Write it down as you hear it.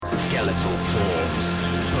skeletal forms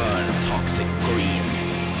burn toxic green.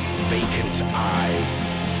 Vacant eyes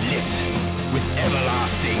lit with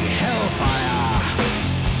everlasting hellfire.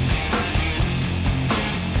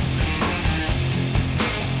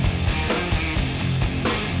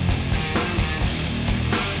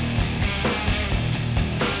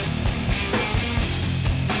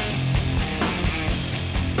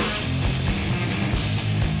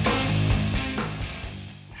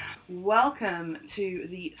 Welcome to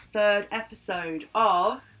the third episode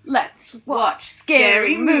of Let's watch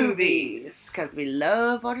scary movies. Because we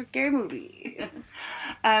love watching scary movies.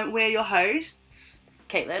 We're your hosts,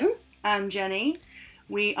 Caitlin. and Jenny.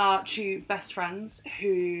 We are two best friends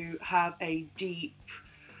who have a deep,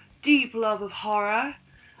 deep love of horror.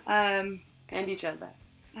 And each other.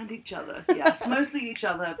 And each other, yes. Mostly each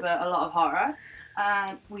other, but a lot of horror.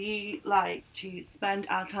 And we like to spend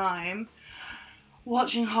our time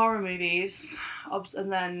watching horror movies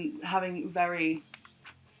and then having very,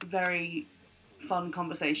 very fun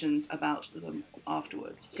conversations about them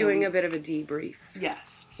afterwards. Doing a bit of a debrief.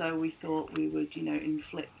 Yes, so we thought we would,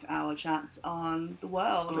 inflict our chats on the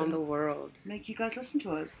world. On the world. Make you guys listen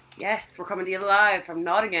to us. Yes, we're coming to you live from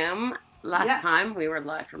Nottingham. Last Yes. time we were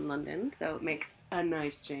live from London, so it makes a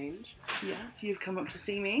nice change. Yes, you've come up to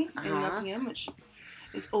see me in Uh-huh. Nottingham, which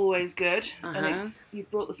is always good. Uh-huh. And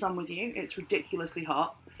you've brought the sun with you. It's ridiculously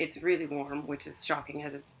hot. It's really warm, which is shocking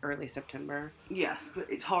as it's early September. Yes, but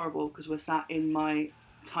it's horrible because we're sat in my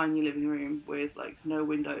tiny living room with no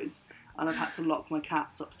windows, and I've had to lock my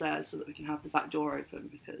cats upstairs so that we can have the back door open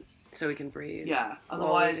because So we can breathe. yeah, While we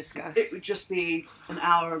otherwise discuss. it would just be an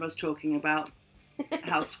hour of us talking about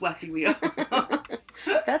how sweaty we are.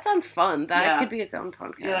 That sounds fun. That Yeah. could be its own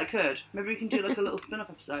podcast. Yeah, that could. Maybe we can do a little spin-off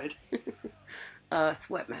episode.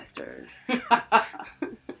 Sweatmasters.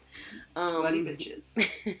 Sweaty bitches.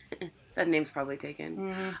 That name's probably taken.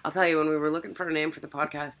 Mm. I'll tell you, when we were looking for a name for the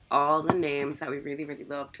podcast, all the names that we really, really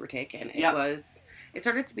loved were taken. Yep. It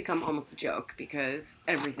started to become almost a joke because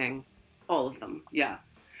everything, all of them. Yeah.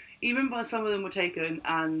 Even by some of them were taken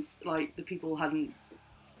and the people hadn't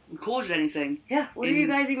recorded anything. Yeah, what are you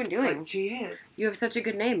guys even doing? 2 years. You have such a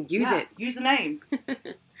good name. Use Yeah, it. Use the name.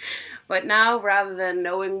 But now, rather than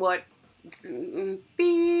knowing what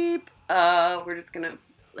beep, we're just gonna,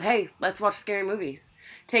 hey, let's watch scary movies.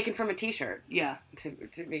 Taken from a t-shirt, Yeah. to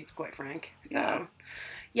be quite frank. So, Yeah.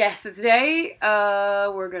 yes, so today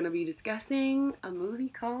we're going to be discussing a movie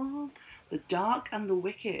called... The Dark and the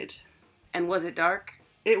Wicked. And was it dark?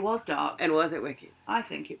 It was dark. And was it wicked? I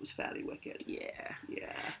think it was fairly wicked. Yeah.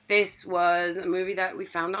 Yeah. This was a movie that we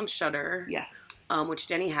found on Shudder. Yes. Which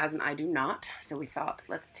Jenny has and I do not. So we thought,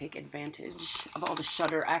 let's take advantage of all the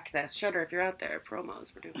Shudder access. Shudder, if you're out there,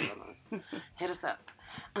 promos. We're doing promos. Hit us up.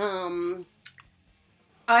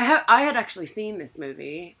 I had actually seen this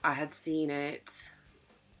movie. I had seen it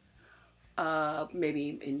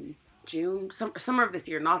maybe in June, summer of this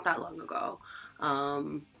year, not that long ago.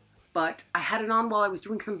 But I had it on while I was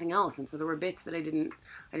doing something else, and so there were bits that I didn't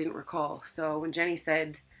recall. So when Jenny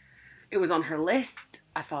said it was on her list,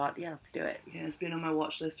 I thought, yeah, let's do it. Yeah, it's been on my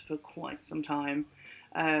watch list for quite some time.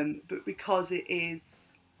 But because it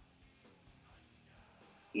is,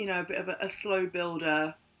 a bit of a slow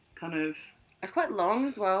builder kind of. It's quite long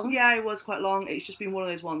as well. Yeah, it was quite long. It's just been one of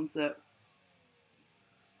those ones that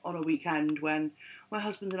on a weekend when my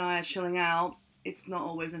husband and I are chilling out, it's not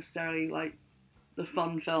always necessarily the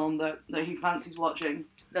fun film that he fancies watching.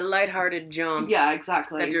 The lighthearted jaunt. Yeah,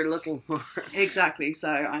 exactly. That you're looking for. Exactly. So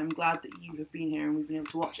I'm glad that you have been here and we've been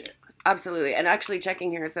able to watch it. Absolutely. And actually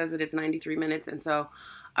checking here, it says that it's 93 minutes, and so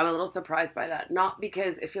I'm a little surprised by that. Not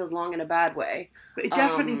because it feels long in a bad way. But it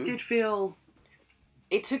definitely did feel...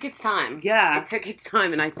 It took its time. Yeah. It took its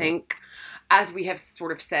time, and I think, as we have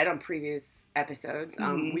sort of said on previous episodes,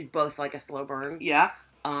 we both like a slow burn. Yeah.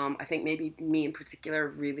 I think maybe me in particular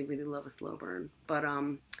really, really love a slow burn. But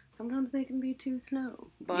sometimes they can be too slow.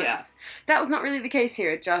 But yeah. That was not really the case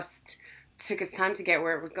here. It just took its time to get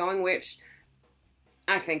where it was going, which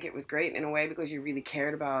I think it was great in a way because you really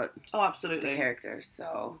cared about Oh, absolutely. the characters.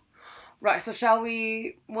 So, right, so shall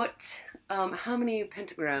we, how many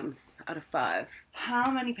pentagrams out of 5?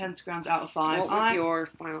 How many pentagrams out of 5? What was your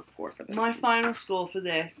final score for this? My final score for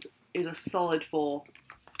this is a solid 4.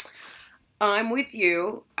 I'm with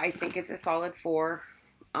you. I think it's a solid 4.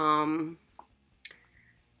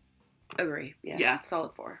 Agree. Yeah.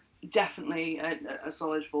 Solid 4. Definitely a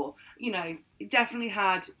solid 4. It definitely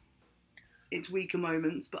had its weaker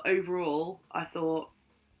moments, but overall, I thought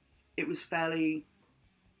it was fairly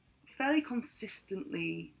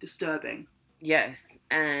consistently disturbing. Yes,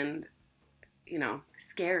 and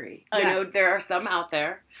scary. Yeah. I know there are some out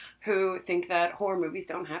there who think that horror movies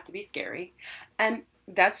don't have to be scary. And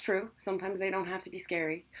that's true. Sometimes they don't have to be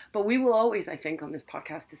scary. But we will always, I think, on this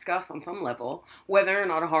podcast discuss on some level whether or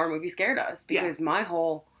not a horror movie scared us. Because my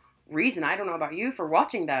whole reason, I don't know about you, for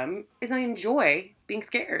watching them is I enjoy being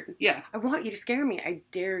scared. Yeah. I want you to scare me. I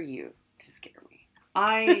dare you to scare me.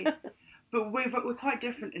 But we're quite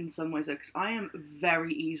different in some ways, because I am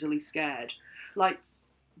very easily scared. Like,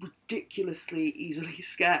 ridiculously easily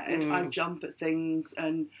scared. I jump at things,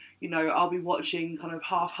 and I'll be watching kind of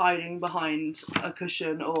half hiding behind a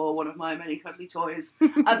cushion or one of my many cuddly toys,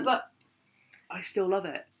 but I still love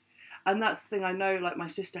it. And that's the thing. I know, like, my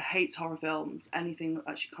sister hates horror films, anything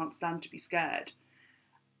that she can't stand to be scared,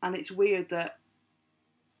 and it's weird that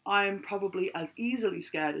I'm probably as easily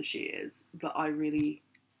scared as she is, but I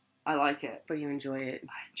like it. But you enjoy it.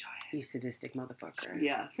 I enjoy it. You sadistic motherfucker.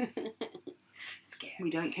 Yes. Scare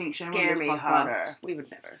We don't kink shame on Scare this me podcast. harder. We would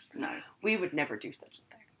never. No, We would never do such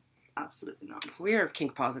a thing. absolutely not. We are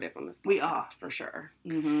kink positive on this podcast. We are. For sure.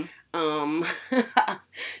 Mm-hmm.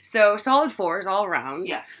 So solid 4s all around.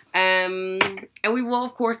 Yes. And we will,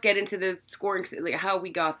 of course, get into the scoring, like how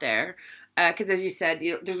we got there. Because as you said,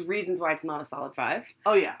 there's reasons why it's not a solid 5.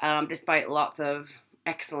 Oh, yeah. Despite lots of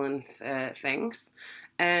excellent things.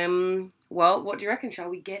 Well, what do you reckon? Shall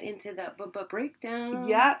we get into that breakdown?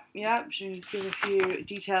 Yeah. Should we give a few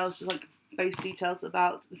details, like base details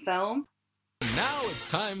about the film? Now it's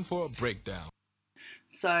time for a breakdown.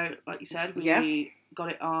 So, like you said, we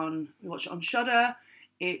watched it on Shudder.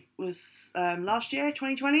 It was last year,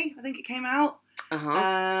 2020, I think it came out.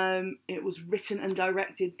 It was written and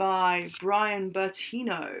directed by Brian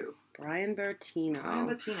Bertino. Brian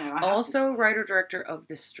Bertino. Also writer-director of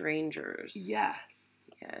The Strangers. Yes.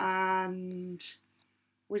 And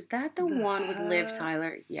was that the one with Liv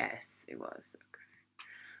Tyler? Yes, it was.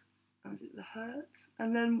 Okay. Was it The Hurt?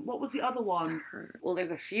 And then what was the other one? Well,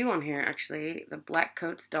 there's a few on here actually. The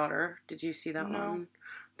Blackcoat's Daughter. Did you see that one? No.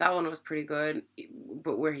 That one was pretty good,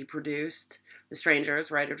 but where he produced The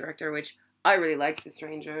Strangers, writer-director, which I really liked The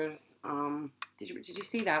Strangers. Did you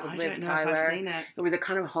see that with Liv Tyler? If I've seen it. It was a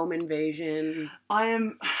kind of home invasion. I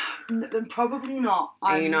am probably not.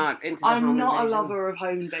 Are you not into the home I'm not invasion? a lover of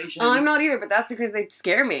home invasion. I'm not either, but that's because they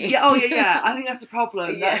scare me. Yeah. Oh yeah. I think that's the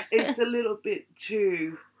problem. Yeah. It's a little bit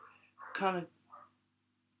too kind of.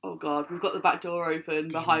 Oh God, we've got the back door open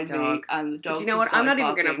behind me, and the dog. But you know what? I'm not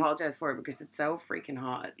even going to apologize for it because it's so freaking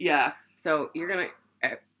hot. Yeah. So you're gonna.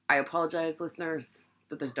 I apologize, listeners,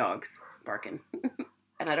 but there's dogs barking,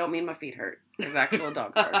 and I don't mean my feet hurt. There's actual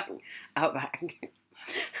dogs barking out back.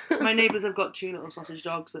 My neighbours have got 2 little sausage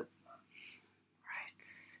dogs that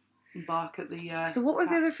bark at the. So what was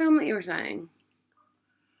the other film that you were saying?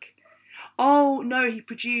 Oh no, he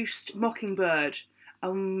produced Mockingbird,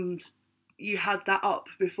 and you had that up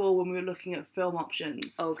before when we were looking at film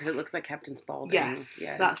options. Oh, because it looks like Captain Spaulding. Yes,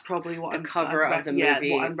 that's probably what the cover of the movie.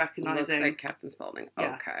 Yeah, what I'm recognising. Looks like Captain Spaulding.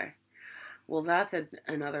 Yes. Okay. Well, that's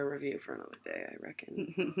another review for another day, I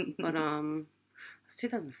reckon. But it's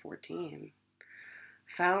 2014.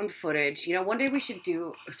 Found footage. One day we should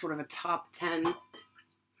do a sort of a top 10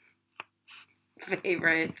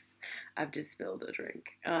 favorites. I've just spilled a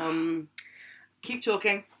drink. Keep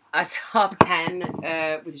talking. A top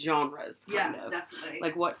 10 with genres, kind of. Definitely.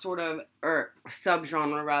 Like what sort of, or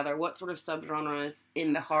subgenre rather, what sort of subgenres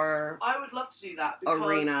in the horror I would love to do that because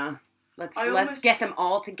arena. Let's get them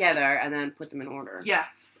all together and then put them in order.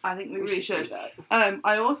 Yes, I think we really should. Do that.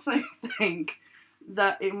 I also think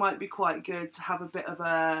that it might be quite good to have a bit of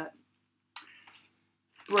a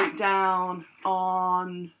breakdown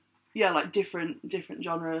on like different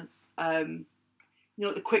genres. Like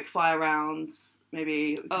the quick fire rounds,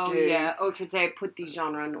 maybe. Or could say put the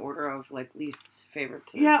genre in order of like least favorite.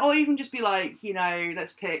 Or even just be like,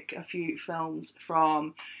 let's pick a few films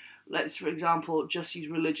from. Let's, for example, just use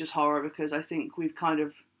religious horror because I think we've kind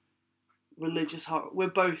of religious horror. We're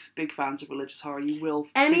both big fans of religious horror. You will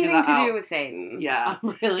anything figure that to out. do with Satan. Yeah,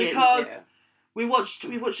 I'm really because we watched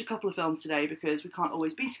a couple of films today because we can't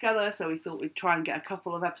always be together. So we thought we'd try and get a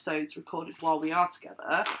couple of episodes recorded while we are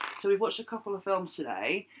together. So we've watched a couple of films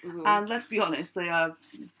today, and let's be honest, they have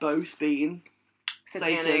both been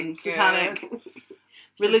satanic.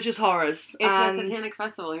 Religious horrors. It's a satanic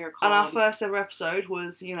festival here called. And our first ever episode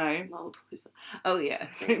was, Lollapalooza. Oh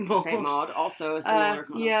yeah, St. Maud. Also a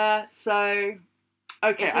similar. So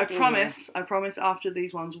okay, I promise. After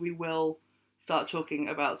these ones, we will start talking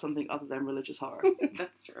about something other than religious horror.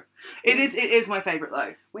 That's true. It is my favourite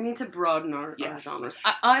though. We need to broaden our Yes. genres.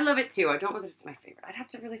 I love it too. I don't know that it's my favorite. I'd have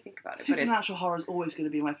to really think about it. Supernatural horror is always going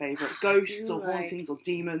to be my favourite. Ghosts do or like- hauntings or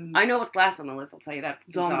demons. I know what's last on the list, I'll tell you that.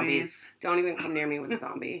 Zombies. Don't even come near me with a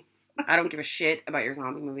zombie. I don't give a shit about your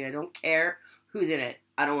zombie movie. I don't care who's in it.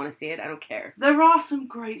 I don't want to see it. I don't care. There are some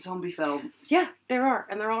great zombie films. Yeah, there are.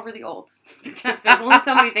 And they're all really old. Because there's only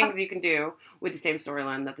so many things you can do with the same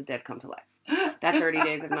storyline that the dead come to life. That 30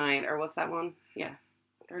 Days of Night, or what's that one? Yeah.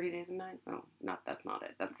 30 Days of Night? Oh, that's not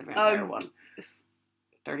it. That's the vampire one.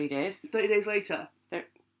 30 Days? 30 Days Later.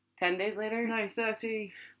 10 days later? No,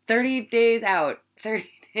 30. 30 days out. 30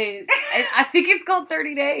 days. I think it's called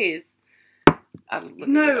 30 Days. I'm looking it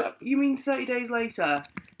No, up. you mean 30 Days Later.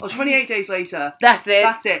 Or 28 Days Later. That's it.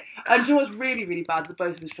 That's it. And do you know what's really, really bad that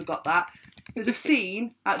both of us forgot that? There's a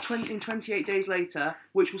scene in 28 Days Later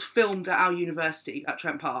which was filmed at our university at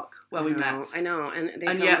Trent Park where we met. I know. And they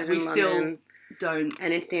And filmed yet it we in still London. don't.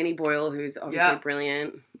 And it's Danny Boyle, who's obviously Yeah.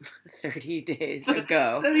 brilliant. 30 days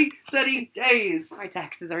ago. 30 days. My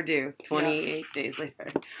taxes are due 28 days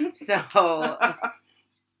later. So,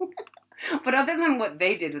 but other than what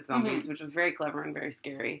they did with zombies, which was very clever and very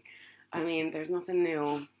scary, I mean, there's nothing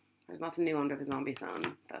new. There's nothing new under the zombie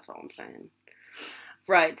sun. That's all I'm saying.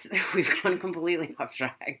 Right, we've gone completely off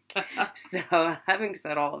track. So, having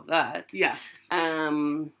said all of that, Yes.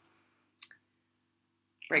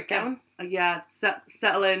 breakdown. Yeah,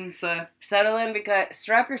 settle in for... Settle in, because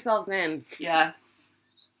strap yourselves in. Yes.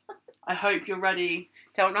 I hope you're ready.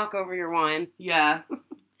 Don't knock over your wine. Yeah.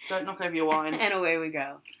 Don't knock over your wine. And away we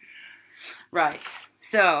go. Right.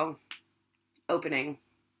 So, opening.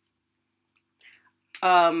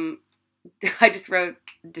 I just wrote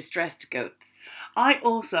distressed goats. I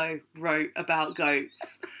also wrote about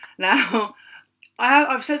goats. Now,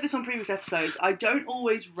 I've said this on previous episodes, I don't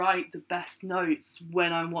always write the best notes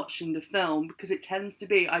when I'm watching the film because it tends to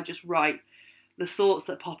be I just write the thoughts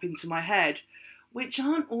that pop into my head, which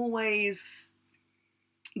aren't always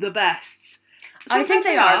the best. I think Sometimes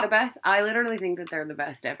they are the best. I literally think that they're the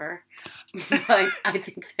best ever. But I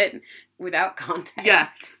think that without context.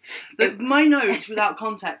 Yes. My notes without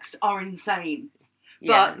context are insane.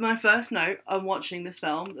 Yeah. But my first note on watching this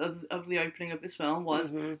film, of the opening of this film,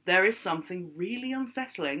 was Mhm. there is something really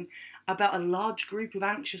unsettling about a large group of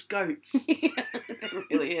anxious goats. There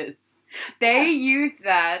really is. They used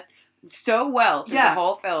that so well through the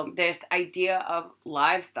whole film. This idea of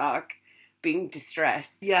livestock being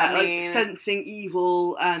distressed. Yeah, I like mean, sensing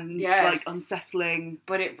evil and Yes. like unsettling.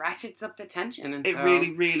 but it ratchets up the tension. And It so, really,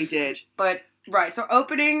 really did. But, right, so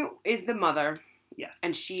opening is the mother. Yes.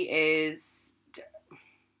 And she is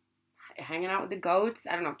hanging out with the goats.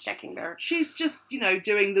 I don't know, checking their... She's just,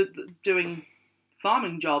 doing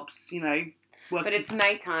farming jobs, working. But it's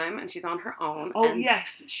nighttime, and she's on her own. Oh, and,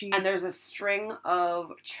 yes. She's... And there's a string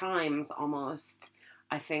of chimes, almost,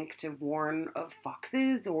 I think, to warn of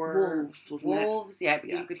foxes or... Wolves, wasn't it? Wolves, yeah, because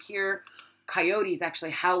you Yes. could hear coyotes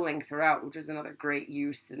actually howling throughout, which was another great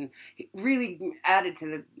use, and it really added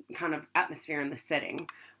to the kind of atmosphere and the setting.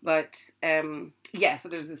 But, yeah, so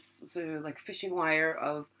there's this sort of, like, fishing wire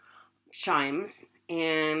of chimes,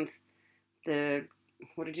 and the...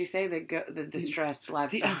 What did you say? The distressed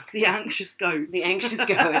livestock. The anxious goats. The anxious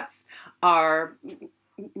goats are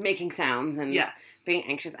making sounds and Yes. being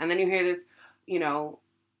anxious. And then you hear this,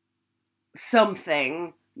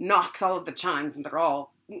 something knocks all of the chimes and they're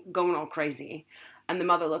all going all crazy. And the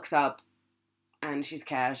mother looks up and she's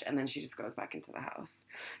Cash, and then she just goes back into the house.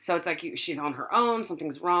 So it's like she's on her own,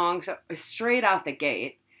 something's wrong. So straight out the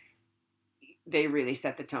gate, they really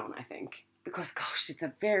set the tone, I think. Because, gosh, it's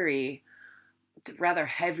a very... rather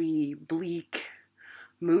heavy, bleak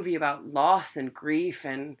movie about loss and grief,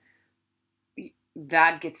 and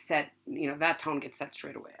that gets set, that tone gets set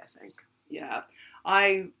straight away, I think. Yeah.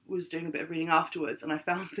 I was doing a bit of reading afterwards, and I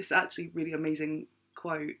found this actually really amazing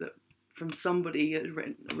quote that from somebody who had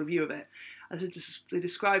written a review of it. They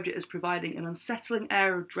described it as providing an unsettling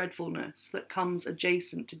air of dreadfulness that comes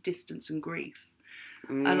adjacent to distance and grief.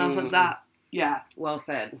 And I was like, that, yeah, Well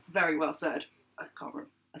said. very well said. I can't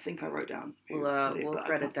remember. I think I wrote down. who said it, We'll but I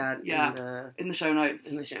credit can't- that in the show notes.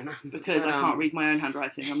 in the show notes. Because I can't read my own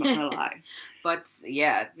handwriting, I'm not going to lie. But,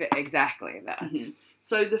 yeah, exactly that. Mhm.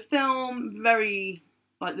 So the film,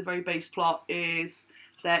 the very base plot is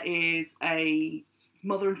there is a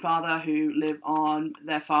mother and father who live on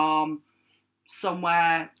their farm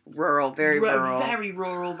somewhere Rural, very rural. very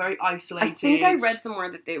rural, very isolated. I think I read somewhere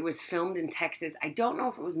that it was filmed in Texas. I don't know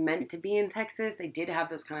if it was meant to be in Texas. They did have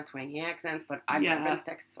those kind of twangy accents, but I've never been to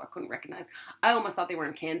Texas, so I couldn't recognize. I almost thought they were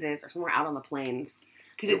in Kansas or somewhere out on the plains.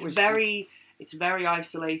 because It it's was very just it's very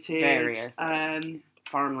isolated. very isolated.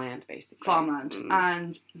 Farmland, basically. Farmland,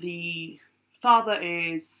 and the father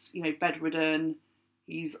is, you know, bedridden.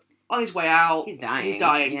 He's on his way out. He's dying.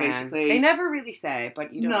 Yeah. Basically. They never really say,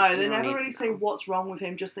 but you don't. No, you they don't never need really to say know. what's wrong with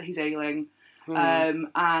him. Just that he's ailing.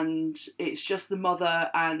 Mhm. And it's just the mother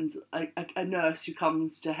and a nurse who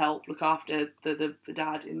comes to help look after the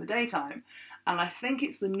dad in the daytime. And I think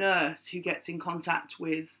it's the nurse who gets in contact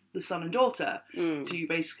with the son and daughter to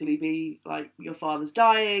basically be like, your father's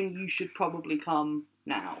dying, you should probably come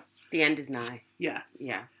now. The end is nigh. Yes.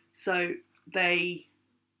 Yeah. So the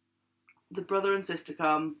brother and sister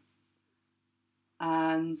come,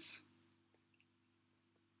 and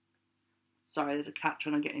sorry, there's a cat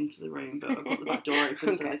trying to get into the room, but I've got the back door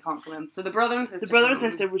open, so Okay. they can't come in. So the brother and sister. The brother and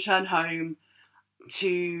come, sister return home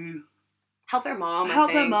to help their mom. help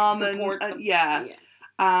I their think, mom, support and them. yeah,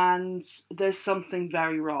 and there's something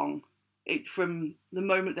very wrong. From the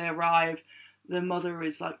moment they arrive, the mother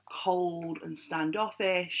is like cold and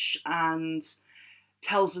standoffish and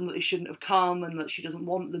tells them that they shouldn't have come and that she doesn't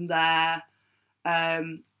want them there,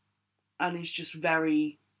 and is just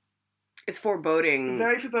very It's foreboding.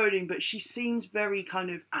 very foreboding. But she seems very kind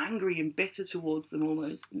of angry and bitter towards them,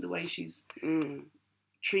 almost in the way she's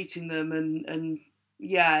treating them, and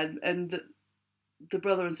the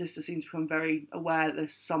brother and sister seem to become very aware that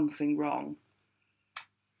there's something wrong.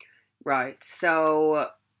 Right. So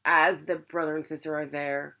as the brother and sister are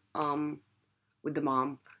there, with the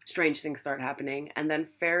mom, strange things start happening, and then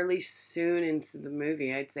fairly soon into the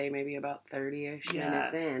movie, I'd say maybe about 30-ish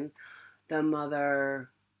minutes in, the mother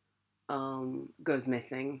goes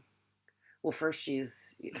missing. Well, first she's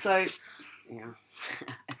So yeah,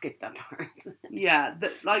 I skipped that part. yeah,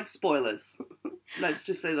 like spoilers. Let's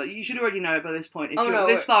just say that you should already know it by this point. If Oh, you're no,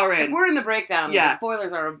 this far If in, we're in the breakdown, Yeah. the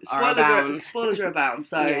spoilers are spoilers abound. are abound.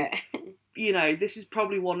 So Yeah. you know, this is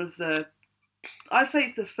probably one of the. I'd say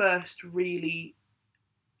it's the first really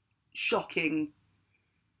shocking,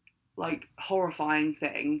 like horrifying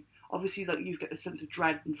thing. Obviously, like you get a sense of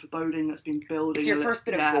dread and foreboding that's been building. It's your first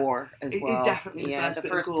bit of gore as well. It's definitely the first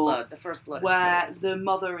bit of gore. blood. The first blood. Where is the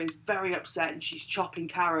mother is very upset and she's chopping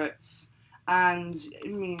carrots, and I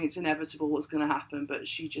mean it's inevitable what's going to happen, but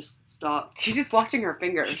she just starts. She's just watching her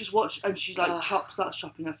fingers. She just watch and she like starts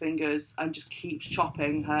chopping her fingers and just keeps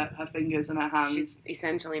chopping her fingers and her hands. She's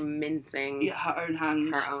essentially mincing her own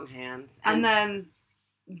hands. her own hands. And then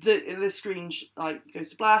the screen like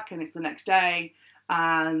goes to black, and it's the next day,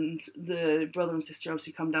 and the brother and sister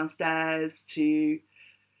obviously come downstairs to.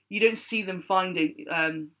 You don't see them finding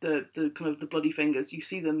the kind of the bloody fingers. You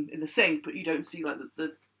see them in the sink, but you don't see like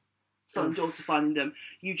the son and daughter finding them.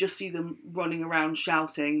 You just see them running around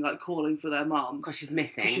shouting, like calling for their mum because she's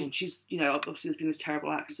missing. She's you know, obviously there's been this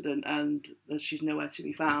terrible accident and she's nowhere to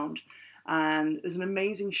be found. And there's an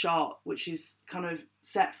amazing shot which is kind of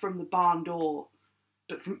set from the barn door,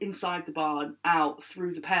 but from inside the barn out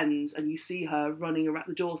through the pens, and you see her running around,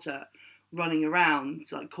 the daughter running around,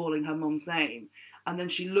 like calling her mum's name. And then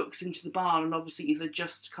she looks into the barn, and obviously either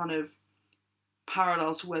just kind of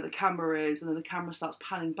parallel to where the camera is, and then the camera starts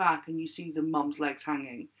panning back, and you see the mum's legs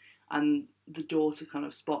hanging, and the daughter kind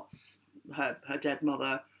of spots her dead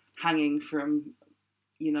mother hanging from,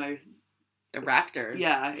 you know, The rafters.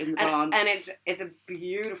 yeah, in the barn. And it's a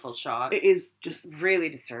beautiful shot. It is just really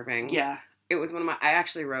disturbing. yeah. It was one of my. I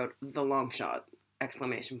actually wrote the long shot !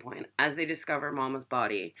 As they discover Mama's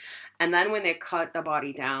body, and then when they cut the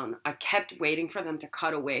body down, I kept waiting for them to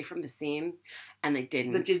cut away from the scene, and they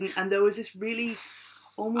didn't. They didn't, and there was this really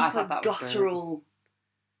almost thought like that was guttural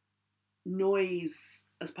noise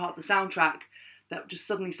as part of the soundtrack that just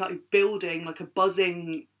suddenly started building, like a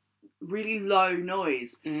buzzing, really low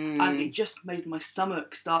noise, and it just made my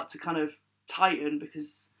stomach start to kind of tighten,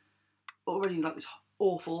 because already like this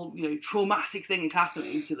awful, you know, traumatic thing is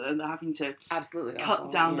happening to them. They're having to absolutely cut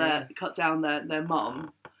awful, down yeah. their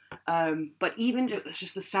mum. But even But just it's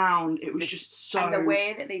just the sound. It was just so. and the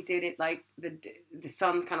way that they did it, like the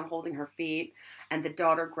son's kind of holding her feet, and the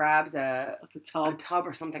daughter grabs a tub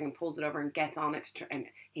or something and pulls it over and gets on it and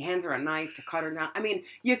he hands her a knife to cut her down. I mean,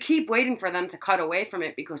 you keep waiting for them to cut away from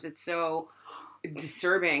it because it's so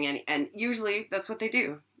disturbing, and usually that's what they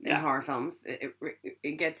do in horror films.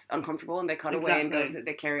 It gets uncomfortable and they cut away and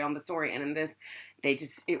they carry on the story. And in this,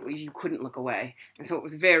 you couldn't look away, and so it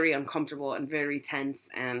was very uncomfortable and very tense,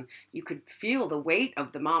 and you could feel the weight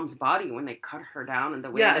of the mom's body when they cut her down, and the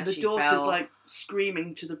way that the she daughter's fell. like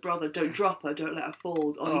screaming to the brother, "Don't drop her, don't let her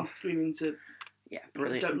fall." He's screaming to,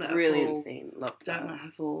 brilliant, "Don't let her brilliant fall. scene. Look, Don't let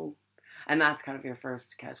her fall." and that's kind of your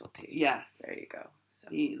first casualty. Yes, there you go. So.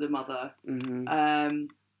 The mother, Mm-hmm.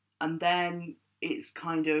 and then it's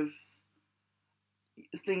kind of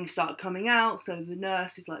things start coming out. So the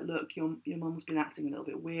nurse is like, look, your mum's been acting a little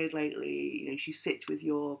bit weird lately. You know, she sits with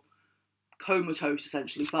your comatose,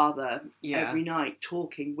 essentially, father every night,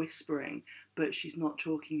 talking, whispering, but she's not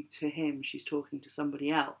talking to him. She's talking to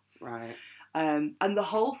somebody else. Right. And the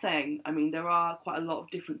whole thing, I mean, there are quite a lot of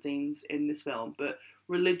different things in this film, but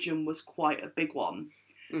religion was quite a big one.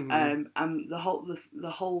 Mm-hmm. And the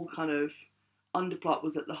whole kind of underplot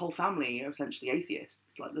was that the whole family are essentially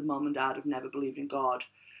atheists. Like the mum and dad have never believed in God,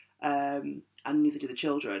 and neither do the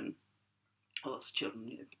children. Well, it's children,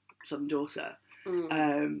 you know, son and daughter.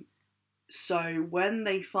 Mm. So when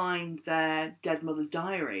they find their dead mother's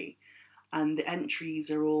diary, and the entries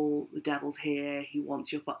are all, the devil's here, he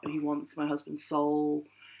wants my husband's soul,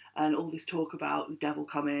 and all this talk about the devil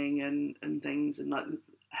coming and things, and like,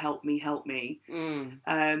 help me.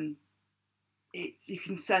 Mm. You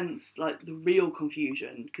can sense like the real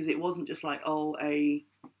confusion, because it wasn't just like, oh, a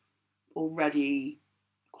already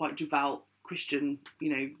quite devout Christian, you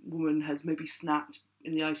know, woman has maybe snapped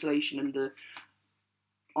in the isolation and the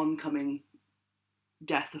oncoming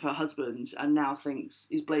death of her husband, and now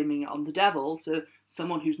is blaming it on the devil. To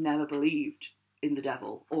someone who's never believed in the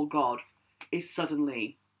devil or God, is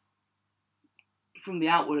suddenly, from the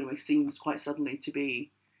outward anyway, seems quite suddenly to be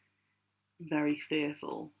very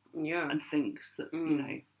fearful. Yeah. And thinks that, you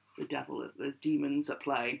know, the devil, there's demons at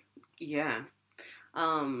play. Yeah.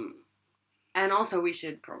 And also we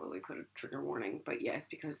should probably put a trigger warning, but yes,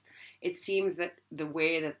 because it seems that the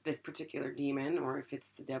way that this particular demon, or if it's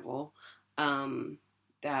the devil,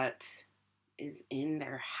 that is in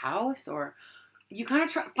their house, or you kind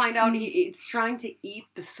of find out it's trying to eat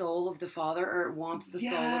the soul of the father, or it wants the soul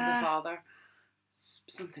of the father.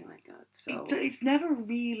 Something like that. So it's never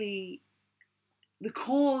really the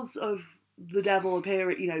cause of the devil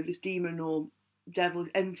appearing, you know, this demon or devil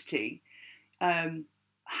entity,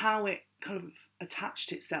 how it kind of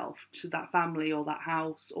attached itself to that family or that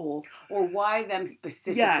house, or why them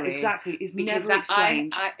specifically. Yeah, exactly. Is never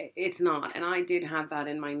explained. It's not, and I did have that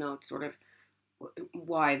in my notes, sort of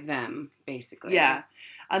why them, basically. Yeah,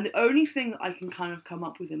 and the only thing I can kind of come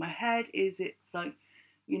up with in my head is it's like,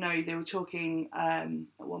 you know, they were talking at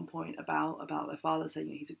one point about their father, saying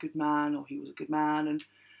he's a good man, or he was a good man,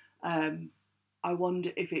 and I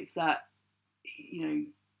wonder if it's that, you know,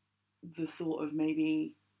 the thought of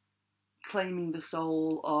maybe claiming the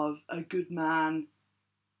soul of a good man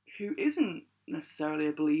who isn't necessarily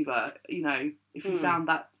a believer, you know, if you found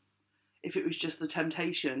that, if it was just the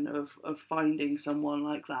temptation of finding someone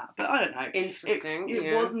like that. But I don't know. Interesting.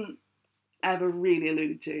 It wasn't ever really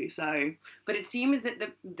alluded to, so. But it seems that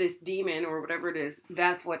this demon, or whatever it is,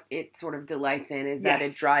 that's what it sort of delights in, is that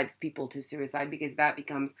it drives people to suicide, because that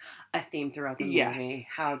becomes a theme throughout the movie.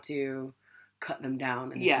 How to cut them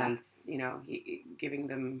down, in a sense, you know, giving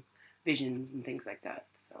them visions and things like that.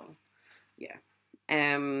 So, yeah.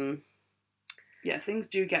 Yeah, things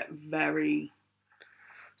do get very...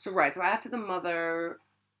 So after the mother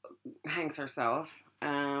hangs herself,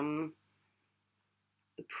 the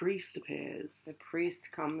priest appears. The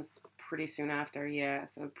priest comes pretty soon after, yeah.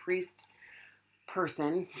 So priest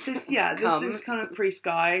person this kind of priest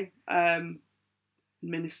guy,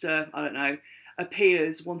 minister, I don't know,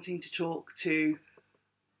 appears wanting to talk to...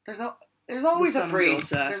 There's always a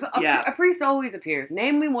priest. A priest always appears.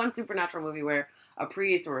 Name me one supernatural movie where a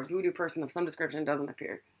priest or a voodoo person of some description doesn't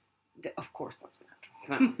appear. Of course that's what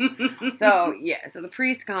happens. So the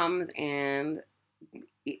priest comes and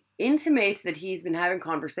intimates that he's been having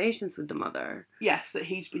conversations with the mother. Yes, that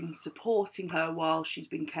he's been supporting her while she's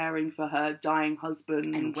been caring for her dying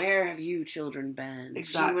husband. And where have you children been?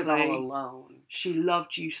 Exactly. She was all alone. She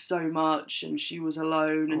loved you so much, and she was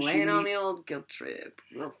alone. And laying on the old guilt trip,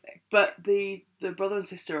 real thick. But the brother and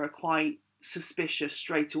sister are quite suspicious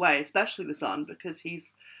straight away, especially the son, because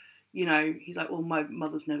he's like, well, my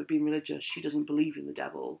mother's never been religious. She doesn't believe in the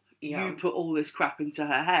devil. Yeah. You put all this crap into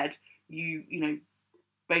her head. You know,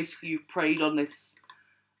 basically you've preyed on this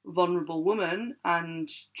vulnerable woman, and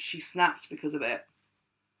she snapped because of it.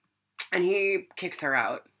 And he kicks her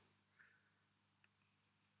out,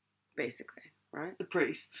 basically, right? The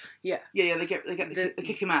priest. Yeah. Yeah. They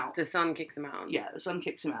kick him out. The son kicks him out. Yeah, the son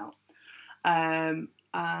kicks him out.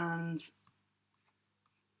 And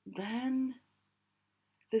then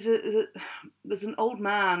there's an old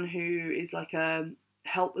man who is like a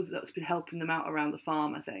helper that's been helping them out around the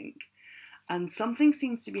farm, I think. And something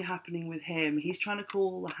seems to be happening with him. He's trying to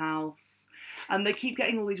call the house, and they keep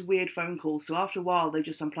getting all these weird phone calls. So after a while, they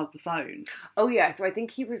just unplug the phone. Oh yeah, so I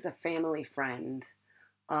think he was a family friend.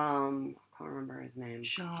 I can't remember his name.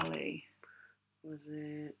 Charlie. Was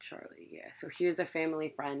it Charlie? Yeah. So he was a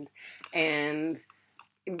family friend, and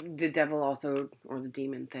the devil also, or the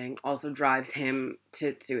demon thing, also drives him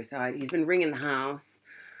to suicide. He's been ringing the house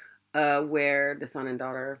where the son and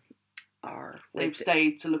daughter are. They've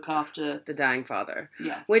stayed to look after the dying father.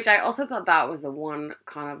 Yes. Which I also thought that was the one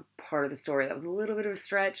kind of part of the story that was a little bit of a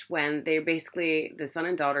stretch, when they basically, the son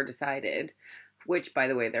and daughter decided, which, by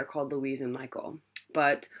the way, they're called Louise and Michael,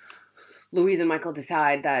 but Louise and Michael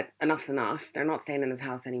decide that enough's enough. They're not staying in this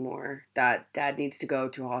house anymore. That dad needs to go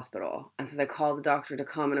to a hospital. And so they call the doctor to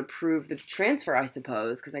come and approve the transfer, I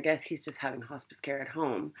suppose, because I guess he's just having hospice care at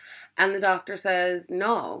home. And the doctor says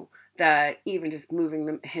no, that even just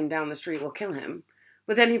moving him down the street will kill him.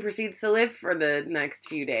 But then he proceeds to live for the next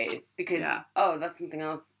few days because, oh, that's something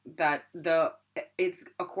else that it's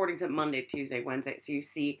according to Monday, Tuesday, Wednesday. So you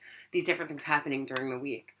see these different things happening during the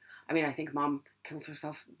week. I mean, I think mom kills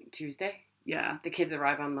herself Tuesday. Yeah. The kids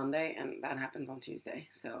arrive on Monday, and that happens on Tuesday.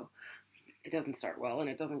 So it doesn't start well, and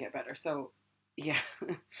it doesn't get better. So, yeah,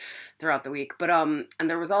 throughout the week. But, and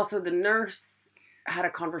there was also the nurse had a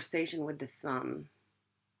conversation with the son.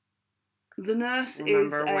 The nurse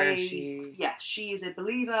she is a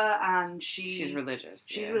believer, and she's religious.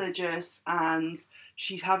 She's religious, and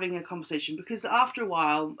she's having a conversation because after a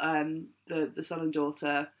while, the son and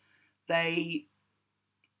daughter, they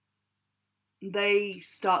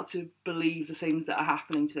start to believe the things that are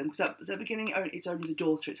happening to them. Because at the beginning, it's only the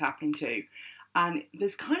daughter it's happening to. And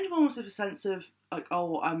there's kind of almost a sense of, like,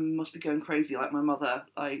 oh, I must be going crazy like my mother.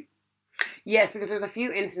 Like, yes, because there's a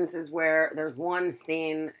few instances where there's one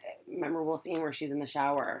memorable scene where she's in the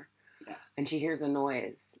shower. Yes. And she hears a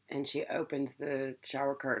noise. And she opens the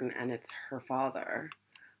shower curtain, and it's her father.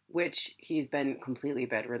 Which he's been completely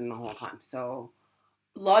bedridden the whole time. So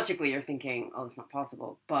logically, you're thinking, oh, it's not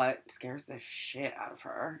possible, but it scares the shit out of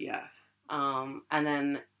her. Yeah. And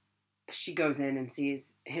then she goes in and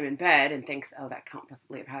sees him in bed and thinks, oh, that can't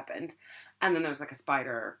possibly have happened. And then there's like a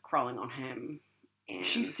spider crawling on him. And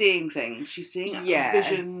she's seeing things. She's seeing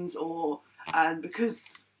visions, and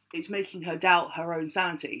because it's making her doubt her own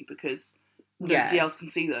sanity because nobody else can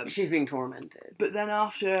see them. She's being tormented. But then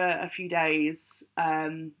after a few days,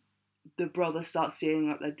 the brother starts seeing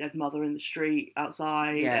like their dead mother in the street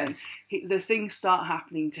outside, and the things start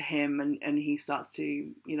happening to him, and he starts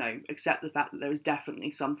to, accept the fact that there is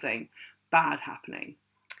definitely something bad happening.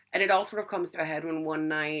 And it all sort of comes to a head when one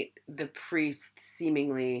night the priest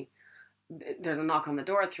seemingly, there's a knock on the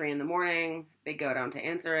door at 3 a.m. They go down to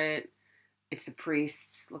answer it. It's the priest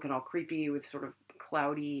looking all creepy with sort of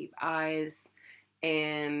cloudy eyes,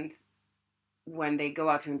 and when they go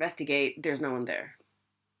out to investigate, there's no one there.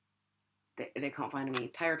 They can't find any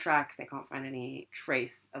tire tracks. They can't find any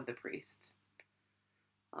trace of the priest.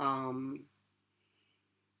 And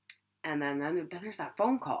then there's that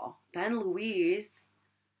phone call. Then Louise,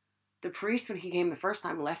 the priest, when he came the first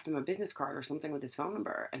time, left him a business card or something with his phone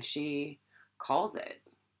number, and she calls it.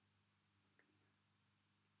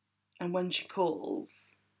 And when she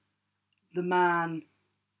calls, the man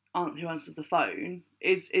who answers the phone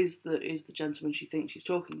is the gentleman she thinks she's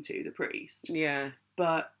talking to, the priest. Yeah.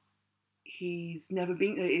 But he's never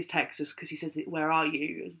been. It's Texas, because he says, "Where are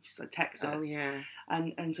you?" And she's like, "Texas." Oh yeah.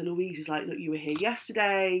 And so Louise is like, "Look, you were here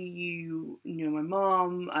yesterday. You know my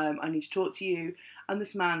mom. I need to talk to you." And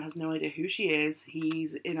this man has no idea who she is.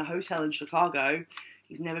 He's in a hotel in Chicago.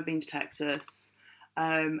 He's never been to Texas.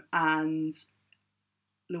 And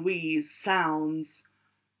Louise sounds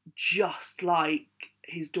just like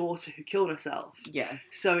his daughter who killed herself. Yes.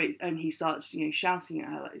 So he starts, shouting at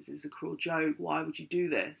her like, "This is a cruel joke. Why would you do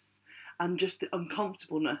this?" And just the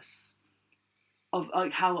uncomfortableness of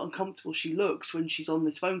like how uncomfortable she looks when she's on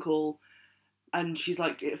this phone call, and she's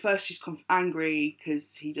like, at first she's angry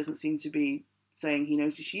because he doesn't seem to be saying he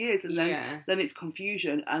knows who she is, and then it's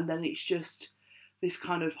confusion, and then it's just this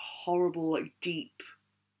kind of horrible, like deep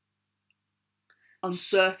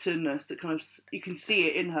uncertainness that kind of, you can see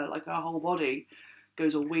it in her, like her whole body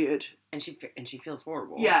goes all weird, and she feels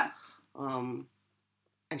horrible. Yeah.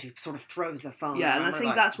 And she sort of throws the phone. Yeah, and I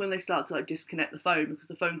think that's when they start to like disconnect the phone, because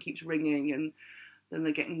the phone keeps ringing, and then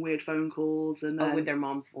they're getting weird phone calls, and with their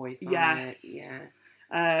mom's voice on it.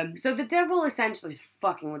 Yeah. So the devil essentially is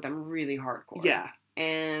fucking with them really hardcore. Yeah.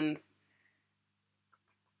 And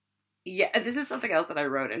this is something else that I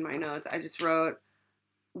wrote in my notes. I just wrote,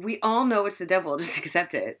 we all know it's the devil, just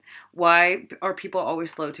accept it. Why are people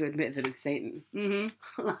always slow to admit that it's Satan?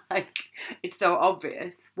 Mm-hmm. Like, it's so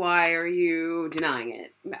obvious. Why are you denying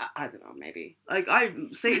it? I don't know, maybe. Like,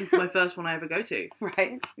 Satan's my first one I ever go to.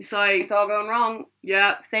 Right? It's like, it's all going wrong.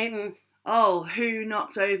 Yeah. Satan. Oh, who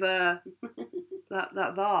knocked over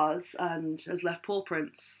that vase and has left paw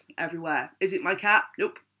prints everywhere? Is it my cat?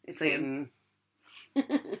 Nope. It's Satan.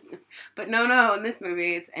 But no, in this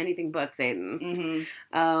movie, it's anything but Satan.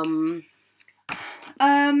 Mm-hmm.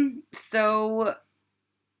 So,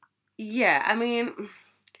 yeah, I mean,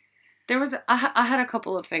 I had a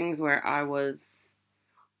couple of things where I was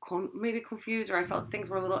maybe confused, or I felt things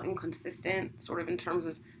were a little inconsistent, sort of in terms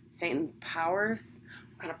of Satan's powers.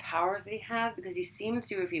 What kind of powers did he have? Because he seemed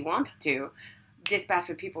to, if he wanted to, dispatch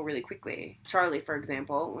with people really quickly. Charlie, for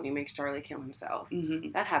example, when he makes Charlie kill himself,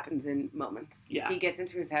 Mm-hmm. that happens in moments. Yeah. He gets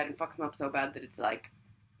into his head and fucks him up so bad that it's like,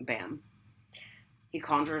 bam. He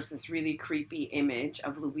conjures this really creepy image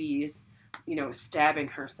of Louise, stabbing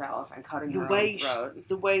herself and cutting her own throat.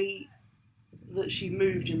 The way that she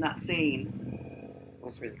moved in that scene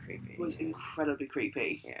was really creepy. Was incredibly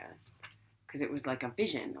creepy. Yeah. Because it was like a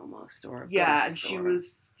vision almost, or a yeah, ghost, and she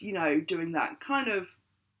was, doing that kind of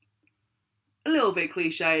a little bit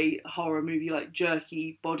cliche horror movie, like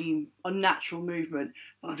jerky body, unnatural movement.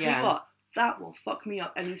 But I'll tell you what, that will fuck me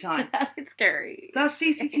up anytime. It's scary. That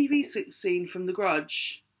CCTV scene from The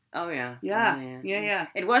Grudge. Oh yeah. Yeah.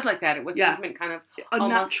 It was like that. It was movement kind of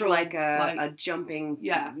almost like a jumping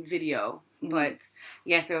video. Mm-hmm. But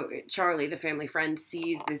yeah, so Charlie, the family friend,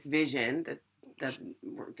 sees this vision that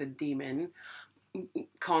the demon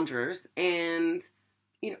conjures and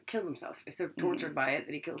kills himself. Is so tortured by it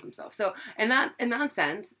that he kills himself. So in that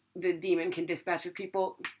sense, the demon can dispatch with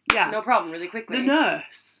people. Yeah, no problem, really quickly. The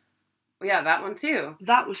nurse. Yeah, that one too.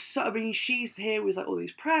 That was so. I mean, she's here with like all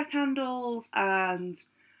these prayer candles, and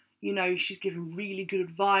she's given really good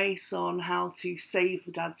advice on how to save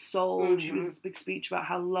the dad's soul. Mm-hmm. She gives this big speech about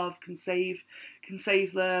how love can save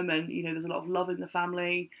them, and there's a lot of love in the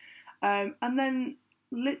family. And then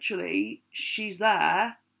literally, she's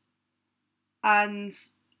there, and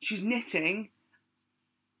she's knitting,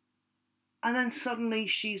 and then suddenly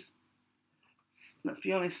she's, let's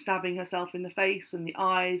be honest, stabbing herself in the face and the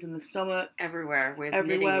eyes and the stomach, everywhere with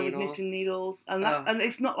knitting needles, and and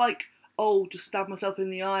it's not like, oh, just stab myself in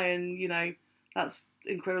the eye and that's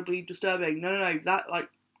incredibly disturbing. No, that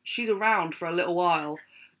she's around for a little while,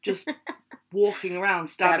 just walking around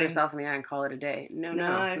stabbing herself in the eye and call it a day. No,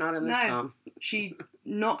 not in this film. She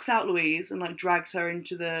knocks out Louise and drags her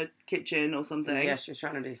into the kitchen or something. Yeah, she's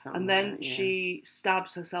trying to do something. And then she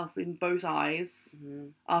stabs herself in both eyes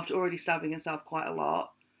after already stabbing herself quite a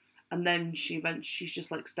lot. And then she's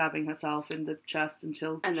just stabbing herself in the chest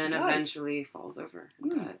until and then dies. Eventually falls over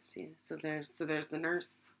and dies. Yeah. So there's the nurse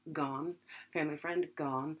gone, family friend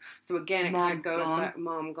gone. So again, it kind of goes back.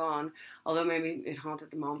 Mom gone. Although maybe it haunted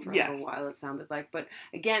the mom for a little while. It sounded like. But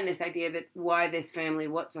again, this idea that why this family?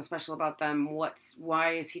 What's so special about them?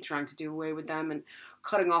 Why is he trying to do away with them and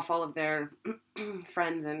cutting off all of their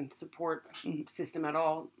friends and support system at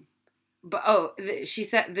all? But she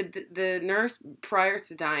said the nurse prior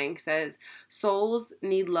to dying says souls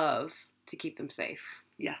need love to keep them safe.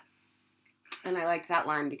 Yes, and I liked that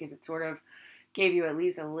line because it sort of gave you at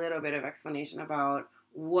least a little bit of explanation about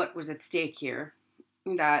what was at stake here.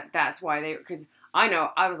 That's why because I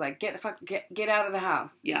know I was like, get out of the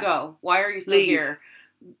house. Yeah. Go. Why are you still here?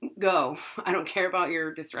 Go. I don't care about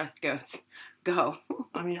your distressed goats. Go.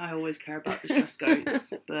 I mean, I always care about distressed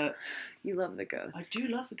goats, but you love the goats. I do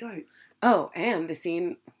love the goats. Oh, and the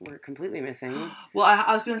scene we're completely missing. Well,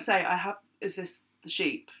 I was going to say, is this the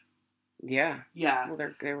sheep? Yeah. Yeah.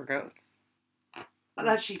 Well, they were goats.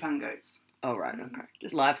 That's sheep and goats. Oh, right, okay.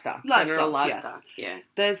 Just livestock. General livestock, yes. Yeah.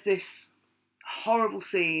 There's this horrible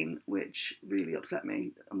scene, which really upset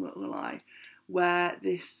me, I'm not going to lie, where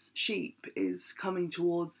this sheep is coming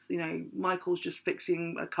towards, Michael's just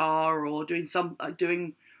fixing a car or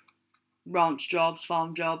doing ranch jobs,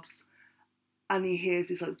 farm jobs, and he hears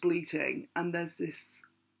this bleating, and there's this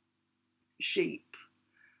sheep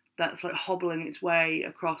that's hobbling its way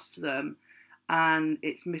across to them, and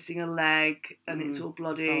it's missing a leg, and it's all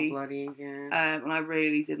bloody. It's all bloody, yeah. And I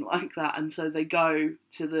really didn't like that, and so they go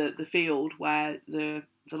to the field where the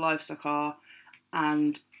livestock are,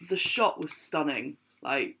 and the shot was stunning.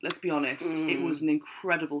 Let's be honest, it was an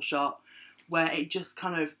incredible shot where it just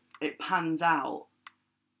it pans out,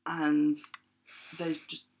 and there's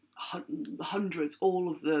just hundreds, all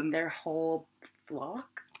of them. Their whole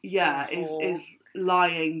flock? Yeah, is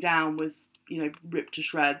lying down with, ripped to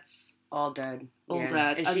shreds. All dead. All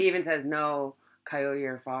dead. And she even says no coyote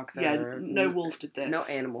or fox or... no wolf did this. No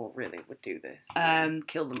animal really would do this.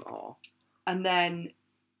 Kill them all. And then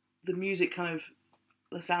the music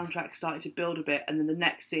the soundtrack started to build a bit, and then the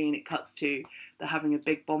next scene it cuts to they're having a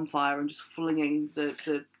big bonfire and just flinging the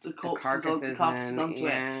carcasses onto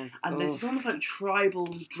it. And there's almost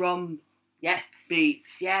tribal drum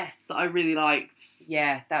beats that I really liked.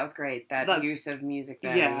 Yeah, that was great. That use of music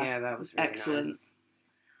there. Yeah, that was really excellent.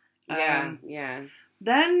 Nice. Yeah.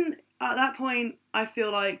 Then, at that point, I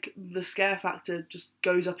feel like the scare factor just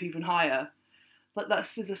goes up even higher. Like,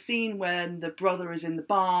 there's a scene when the brother is in the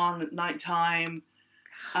barn at night time.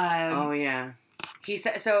 Oh, yeah. He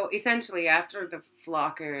said, so essentially, after the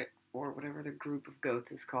flock or whatever the group of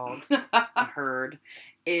goats is called, a herd,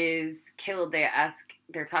 is killed,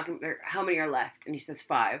 they're talking, how many are left? And he says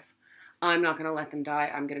 5. I'm not going to let them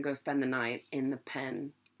die. I'm going to go spend the night in the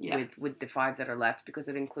pen with the 5 that are left, because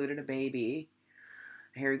it included a baby.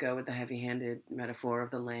 Here we go with the heavy-handed metaphor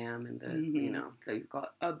of the lamb and the, so you've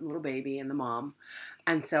got a little baby and the mom.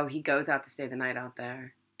 And so he goes out to stay the night out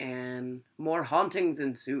there, and more hauntings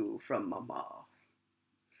ensue from Mama.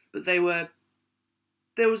 But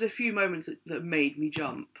there was a few moments that made me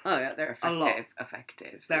jump. Oh, yeah, they're effective. A lot.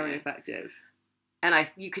 Effective. Very effective. And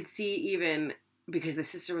you could see even, because the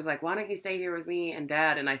sister was like, why don't you stay here with me and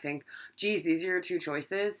Dad? And I think, geez, these are your 2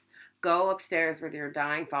 choices. Go upstairs with your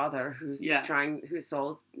dying father whose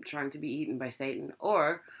soul's trying to be eaten by Satan,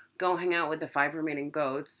 or go hang out with the 5 remaining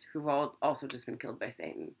goats who've all also just been killed by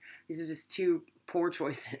Satan. These are just 2 poor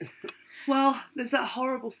choices. Well, there's that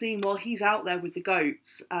horrible scene while he's out there with the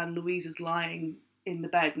goats and Louise is lying in the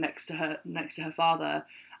bed next to her father,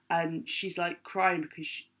 and she's like crying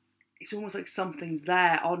because it's almost like something's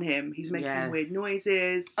there on him. He's making weird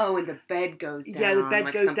noises. Oh, and the bed goes down. Yeah, the bed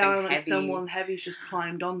like goes down heavy. like someone heavy's just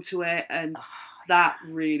climbed onto it, and that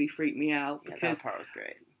really freaked me out. Because that part was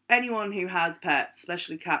great. Anyone who has pets,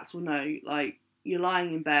 especially cats, will know, like, you're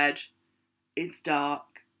lying in bed, it's dark,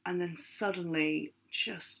 and then suddenly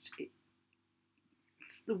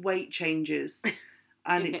the weight changes.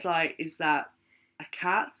 And it's like, is that a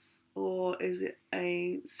cat, or is it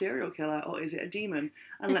a serial killer, or is it a demon?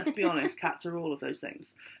 And let's be honest, cats are all of those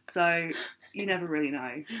things. So you never really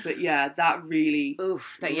know. But yeah, that really...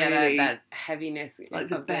 Oof, that heaviness, like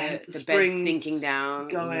the bed sinking down.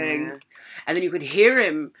 Going. Yeah. And then you could hear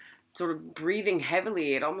him sort of breathing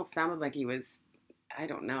heavily. It almost sounded like he was, I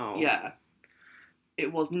don't know. Yeah.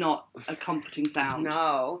 It was not a comforting sound.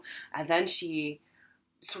 No. And then she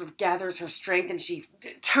sort of gathers her strength and she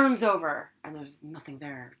turns over, and there's nothing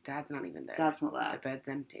there. Dad's not even there. Dad's not there. The bed's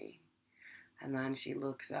empty. And then she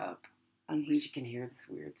looks up, and she can hear this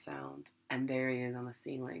weird sound, and there he is on the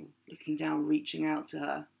ceiling, looking down, reaching out to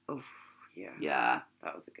her. Oof, yeah. Yeah.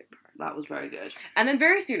 That was a good part. That was very good. And then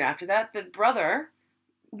very soon after that, the brother...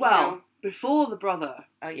 Well, before the brother...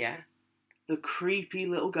 Oh, yeah. The creepy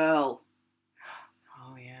little girl.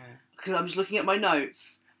 Oh, yeah. Because I'm just looking at my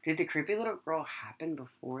notes. Did the creepy little girl happen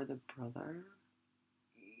before the brother?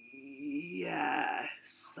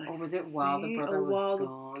 Yes. Or was it while the brother was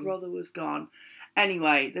gone? The brother was gone.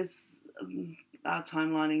 Anyway, this our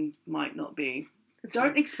timelining might not be.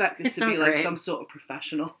 Don't expect this to be like some sort of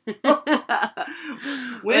professional.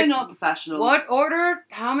 We're not professionals. What order?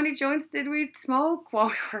 How many joints did we smoke while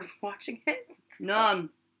we were watching it? None.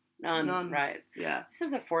 Right. Yeah. This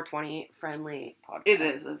is a 420 friendly podcast. It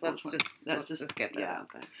is. Let's just get that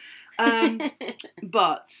out there.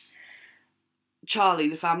 But Charlie,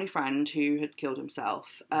 the family friend who had killed himself,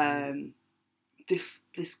 this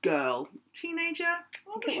girl, teenager.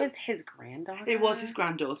 It was his granddaughter. It was his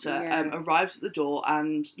granddaughter. Yeah. Arrives at the door,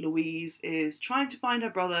 and Louise is trying to find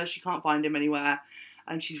her brother. She can't find him anywhere,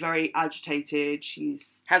 and she's very agitated.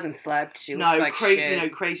 She's hasn't slept. She looks like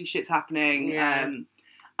shit. Crazy shit's happening. Yeah.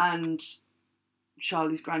 And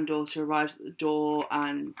Charlie's granddaughter arrives at the door,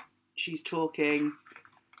 and she's talking.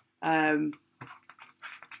 I'm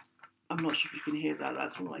not sure if you can hear that.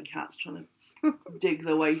 That's one of my cats trying to dig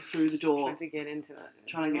their way through the door. Trying to get into it.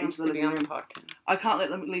 Trying to get into the living room. Podcast. I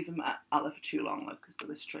can't leave them out there for too long, because the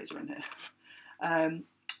list trays are in here.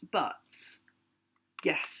 But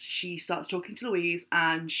yes, she starts talking to Louise,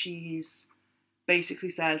 and she's basically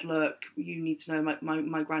says, "Look, you need to know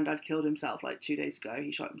my granddad killed himself like 2 days ago.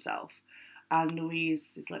 He shot himself." And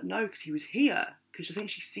Louise is like, "No, because he was here." Because I think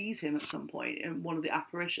she sees him at some point in one of the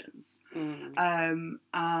apparitions.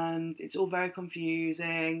 And it's all very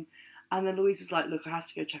confusing. And then Louise is like, "Look, I have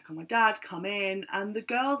to go check on my dad. Come in." And the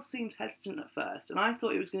girl seems hesitant at first. And I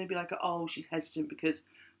thought it was going to be like, she's hesitant because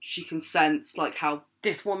she can sense like how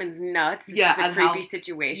this woman's nuts. This is a creepy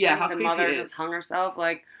situation. Yeah, how the creepy mother it is. just hung herself.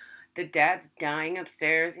 Like, the dad's dying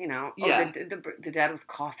upstairs, Yeah. The dad was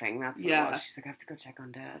coughing. That's what it was. She's like, "I have to go check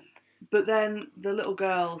on Dad." But then the little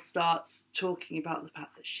girl starts talking about the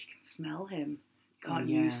fact that she can smell him. Can't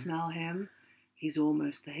you smell him? He's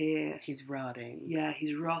almost here. He's rotting. Yeah,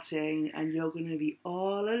 he's rotting, and you're going to be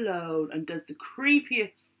all alone. And does the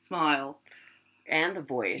creepiest smile. And the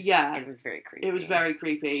voice. Yeah. It was very creepy. It was very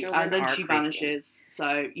creepy. Children and then are she creepy. vanishes.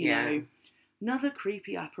 So, you know, another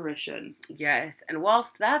creepy apparition. Yes. And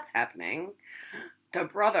whilst that's happening, the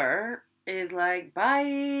brother is like,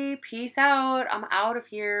 bye, peace out, I'm out of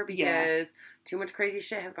here because too much crazy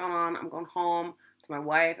shit has gone on. I'm going home to my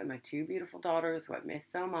wife and my 2 beautiful daughters who I've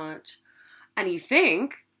missed so much. And you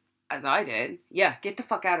think, as I did, yeah, get the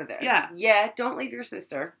fuck out of there. Yeah, don't leave your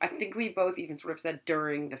sister. I think we both even sort of said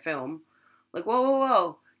during the film, like,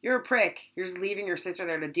 whoa, you're a prick. You're just leaving your sister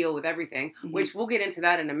there to deal with everything, which we'll get into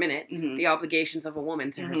that in a minute, the obligations of a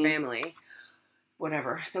woman to her family,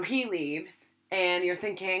 whatever. So he leaves, and you're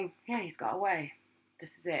thinking, yeah, he's got away.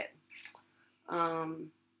 This is it. And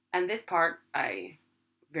this part, I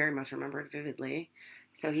very much remember it vividly.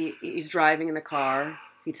 So he's driving in the car.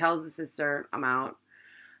 He tells his sister, I'm out.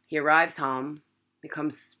 He arrives home. He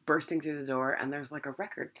comes bursting through the door, and there's like a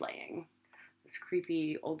record playing. This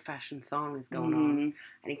creepy old-fashioned song is going on.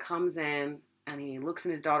 And he comes in, and he looks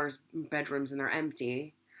in his daughter's bedrooms, and they're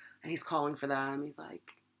empty. And he's calling for them. He's like,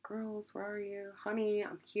 girls, where are you? Honey,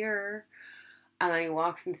 I'm here. And then he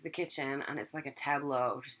walks into the kitchen, and it's like a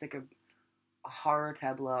tableau, just like a horror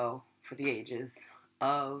tableau for the ages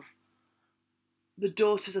of... The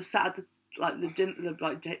daughters are sat at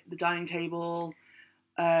the dining table,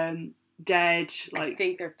 dead. Like, I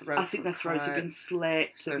think their throats have been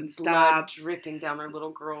slit. They've been There's blood stabbed. dripping down their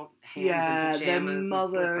little girl hands Yeah, in their pajamas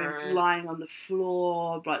mother and is slippers. lying on the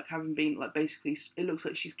floor, like having been like basically. It looks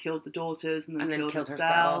like she's killed the daughters and then killed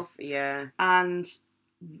herself. Yeah, And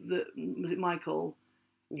was it Michael?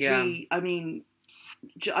 yeah. I knew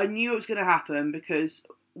it was going to happen because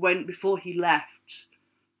before he left,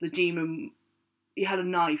 the demon, he had a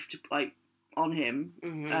knife on him,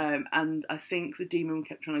 and I think the demon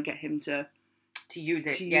kept trying to get him to use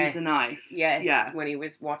it. use the knife. Yes. Yeah. When he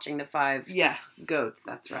was watching the 5 goats.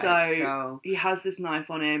 That's right. So he has this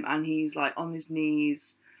knife on him, and he's like on his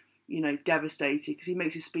knees, devastated because he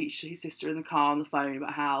makes his speech to his sister in the car on the phone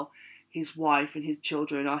about how his wife and his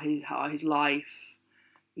children are his life.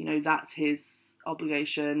 That's his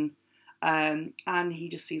obligation. And he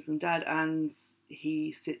just sees them dead, and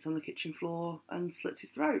he sits on the kitchen floor and slits his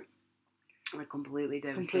throat. like completely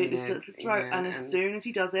devastated. Completely slits his throat. And as soon as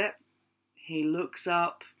he does it, he looks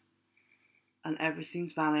up and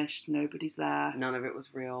everything's vanished. Nobody's there. None of it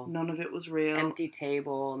was real. None of it was real. Empty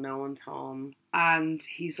table. No one's home. And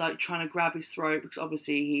he's like trying to grab his throat because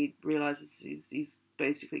obviously he realises he's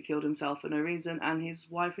basically killed himself for no reason. And his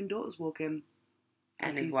wife and daughters walk in.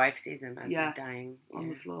 And his wife sees him as he's dying. On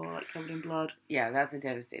the floor, like covered in blood. Yeah, that's a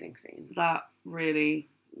devastating scene. That really...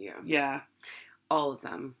 Yeah. All of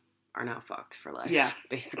them are now fucked for life. Yes.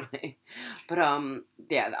 Basically. But,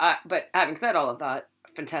 but having said all of that,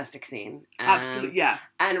 fantastic scene. Absolutely, yeah.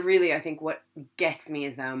 And really, I think what gets me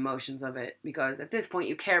is the emotions of it. Because at this point,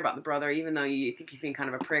 you care about the brother, even though you think he's being kind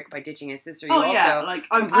of a prick by ditching his sister. You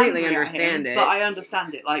completely understand it. But I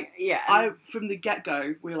understand it. Like, yeah. From the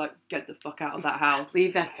get-go, we're like, get the fuck out of that house.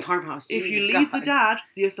 Leave that farmhouse. If you leave the dad,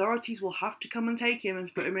 the authorities will have to come and take him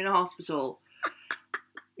and put him in a hospital.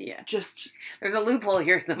 Yeah. There's a loophole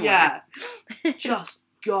here somewhere. Yeah. Just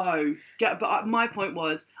go. But my point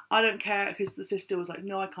was, I don't care, because the sister was like,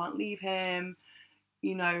 no, I can't leave him.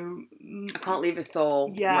 I can't leave his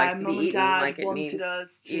soul. Yeah, to mum be and eaten, dad wanted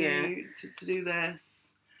us to do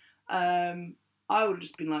this. I would have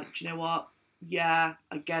just been like, do you know what? Yeah,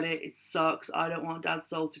 I get it. It sucks. I don't want dad's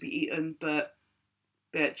soul to be eaten, but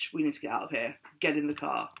bitch, we need to get out of here. Get in the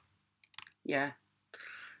car. Yeah.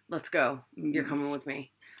 Let's go. You're coming with me.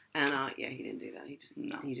 And he didn't do that.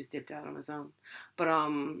 He just dipped out on his own. But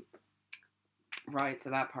right, so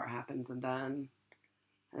that part happens, and then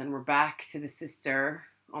we're back to the sister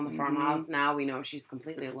on the farmhouse. Now we know she's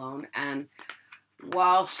completely alone, and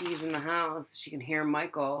while she's in the house, she can hear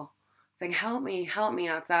Michael saying, "Help me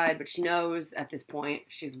outside." But she knows at this point,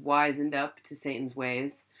 she's wizened up to Satan's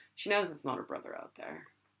ways. She knows it's not her brother out there.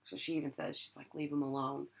 So she even says, she's like, leave him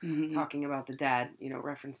alone. Talking about the dad,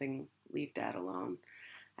 referencing leave dad alone.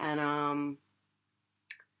 And, and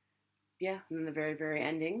then the very, very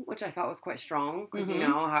ending, which I thought was quite strong. Because,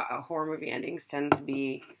 how horror movie endings tend to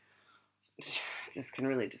be, can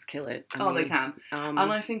really kill it. They can. And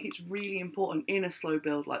I think it's really important in a slow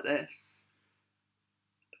build like this,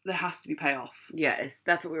 there has to be payoff. Yes,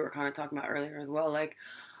 that's what we were kind of talking about earlier as well. Like,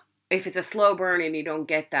 if it's a slow burn and you don't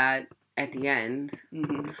get that at the end,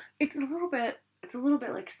 it's a little bit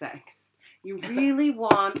like sex. You really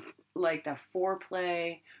want like the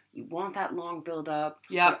foreplay. You want that long build up.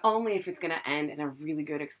 Yeah. But only if it's going to end in a really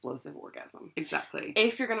good explosive orgasm. Exactly.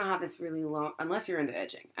 If you're going to have this really long, unless you're into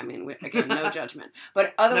edging. I mean, again, no judgment.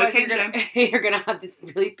 But otherwise, you're going to have this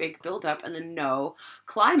really big build up and then no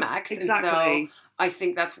climax. Exactly. And so I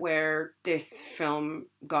think that's where this film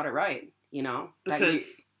got it right.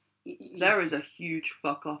 Because there is a huge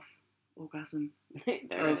fuck off orgasm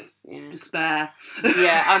There of is, yeah. despair.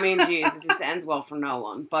 Yeah, I mean, geez, it just ends well for no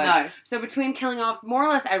one. But No. so between killing off more or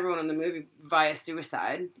less everyone in the movie via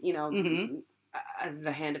suicide, Mhm. as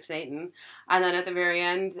the hand of Satan, and then at the very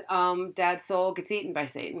end, Dad's soul gets eaten by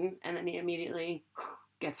Satan, and then he immediately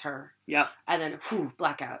gets her, Yep. and then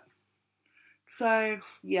blackout. So,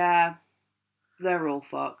 yeah, they're all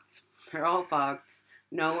fucked. They're all fucked.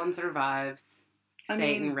 No one survives. I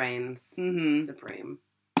Satan mean, reigns Mhm. supreme.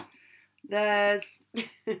 There's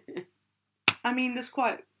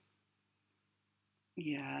quite...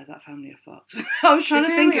 Yeah, that family are fucked. I was trying The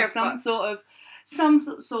to think family of are some fucked.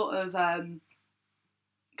 sort of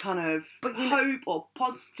kind of But hope or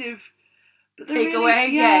positive. But there Takeaway?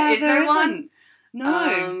 really, Yeah, is there one? isn't.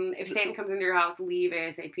 No. If Satan comes into your house, leave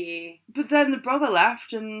ASAP. But then the brother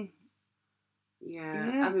left, and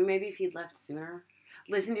Yeah. Yeah. I mean, maybe if he'd left sooner.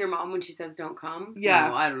 Listen to your mom when she says don't come. Yeah.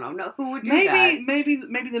 No, I don't know. No, who would do that? maybe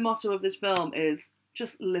the motto of this film is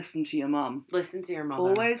just listen to your mum. Listen to your mother.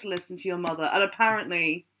 Always listen to your mother. And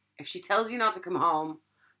apparently, If she tells you not to come home,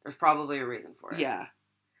 there's probably a reason for it. yeah.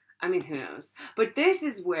 I mean, who knows? But this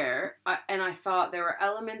is where, I thought there were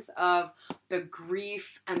elements of the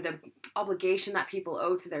grief and the obligation that people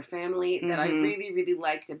owe to their family that I Mhm. really, really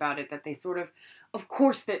liked about it. That they sort of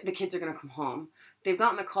course, the kids are going to come home. They've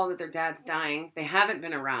gotten the call that their dad's dying. They haven't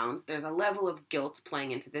been around. There's a level of guilt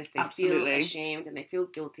playing into this. They Absolutely. feel ashamed and they feel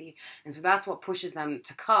guilty. And so that's what pushes them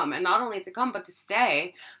to come. And not only to come, but to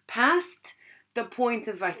stay past the point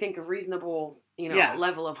of, I think, a reasonable, Yeah.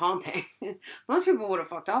 level of haunting. Most people would have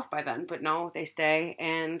fucked off by then, but no, they stay.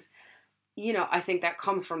 And, I think that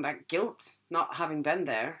comes from that guilt, not having been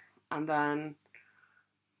there. And then,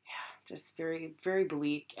 yeah, just very, very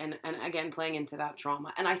bleak. And again, playing into that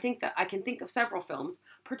trauma. And I think that I can think of several films,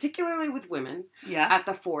 particularly with women, Yes. at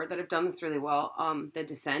the fore that have done this really well. The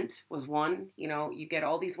Descent was one. You get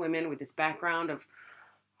all these women with this background of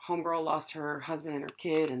homegirl lost her husband and her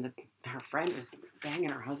kid, and her friend was banging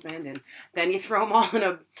her husband, and then you throw them all in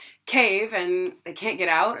a cave, and they can't get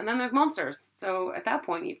out, and then there's monsters. So at that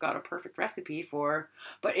point, you've got a perfect recipe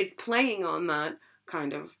but it's playing on that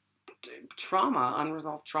kind of trauma,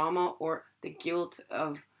 unresolved trauma, or the guilt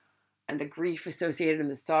of, and the grief associated and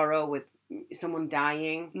the sorrow with someone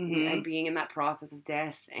dying Mhm. and being in that process of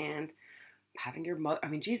death, and having your mother, I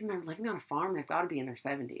mean, geez, and they're living on a farm, they've got to be in their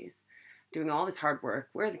 70s. Doing all this hard work.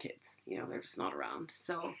 Where are the kids? They're just not around.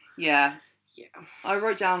 So, Yeah. yeah. I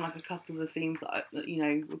wrote down like a couple of the themes that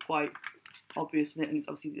were quite obvious in it, and it's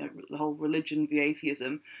obviously the whole religion, the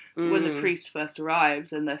atheism. So when the priest first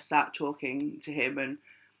arrives and they're sat talking to him, and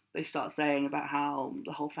they start saying about how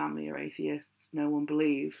the whole family are atheists, no one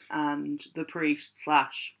believes, and the priest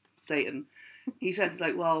 / Satan, he says,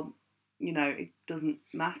 like, well, it doesn't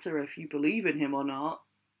matter if you believe in him or not.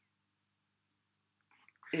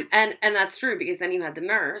 And that's true, because then you had the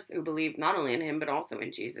nurse who believed not only in him but also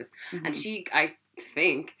in Jesus. Mhm.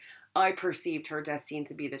 And I perceived her death scene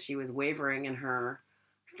to be that she was wavering in her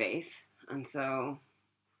faith, and so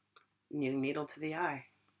needle to the eye.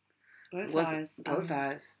 Both eyes,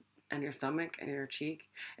 and your stomach and your cheek.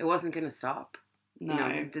 It wasn't going to stop.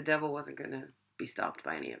 No. The devil wasn't going to be stopped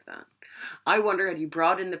by any of that. I wonder, had you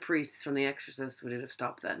brought in the priests from The Exorcist, would it have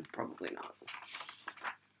stopped then? Probably not.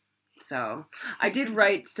 So, I did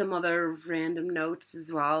write some other random notes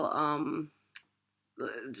as well.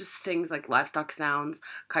 Just things like livestock sounds,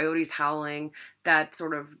 coyotes howling, that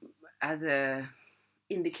sort of as a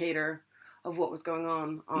indicator of what was going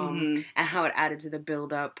on, Mhm. and how it added to the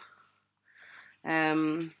build-up.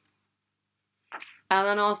 And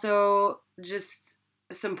then also just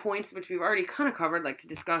some points which we've already kind of covered, like to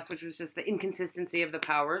discuss, which was just the inconsistency of the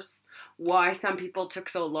powers. Why some people took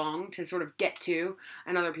so long to sort of get to,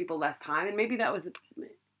 and other people less time. And maybe that was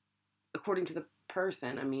according to the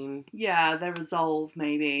person. I mean, Yeah, their resolve,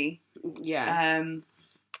 maybe. yeah.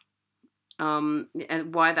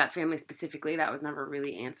 And why that family specifically, that was never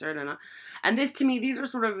really answered. And this, to me, these are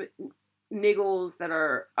sort of niggles that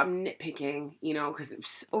I'm nitpicking, because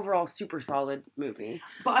it's overall super solid movie.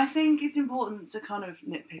 But I think it's important to kind of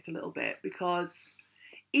nitpick a little bit, because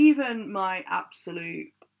even my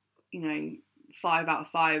absolute, 5 out of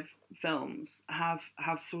 5 films have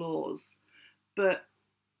flaws, but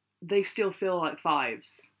they still feel like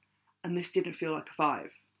 5s, and this didn't feel like a 5.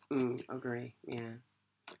 Agree, yeah.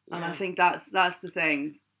 And I think that's the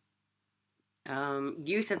thing.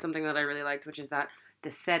 You said something that I really liked, which is that the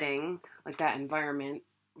setting, like that environment,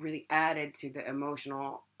 really added to the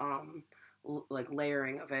emotional,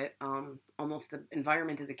 layering of it. Almost the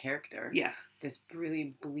environment is a character. Yes. This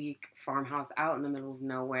really bleak farmhouse out in the middle of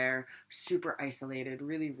nowhere, super isolated,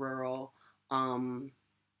 really rural.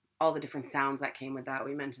 all the different sounds that came with that.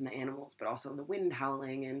 We mentioned the animals, but also the wind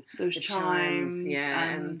howling and those the chimes,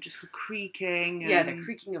 yeah, and just the creaking. yeah, and the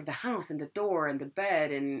creaking of the house and the door and the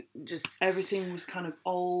bed and just everything was kind of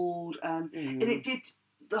old, and mm, it did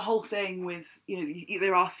the whole thing with,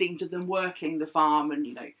 there are scenes of them working the farm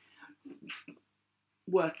and,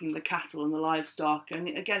 working the cattle and the livestock, and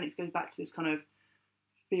again it goes back to this kind of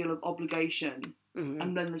feel of obligation,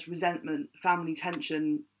 and then there's resentment, family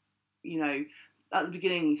tension. At the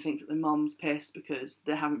beginning you think that the mum's pissed because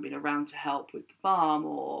they haven't been around to help with the farm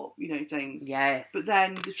or things. yes, But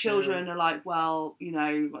then the children true. are like, well,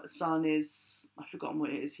 my son is, I've forgotten what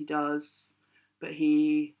it is he does, but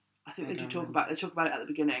I think they talk about it at the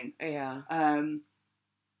beginning. Yeah.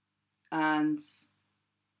 And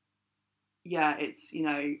yeah, it's,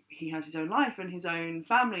 he has his own life and his own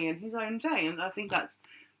family and his own thing, and I think that's,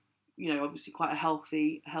 obviously quite a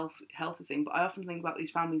healthy thing. But I often think about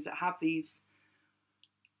these families that have these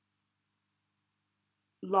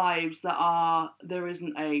lives that there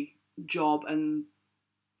isn't a job and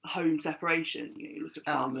home separation. You look at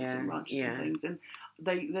farmers and ranchers and things, and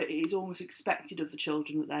it's almost expected of the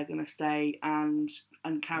children that they're going to stay and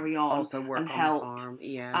carry on, also work and on help. The farm.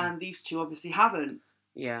 Yeah, and these two obviously haven't.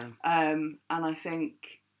 Yeah. And I think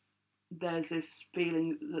there's this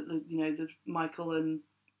feeling that the Michael and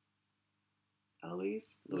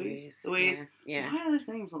Louise. Yeah. Why are those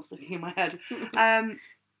names not sticking in my head?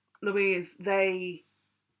 Louise, they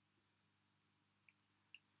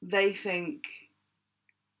think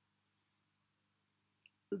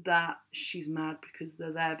that she's mad because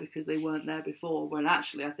they're there because they weren't there before, when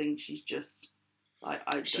actually I think she's just like,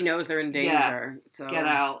 she knows they're in danger, so get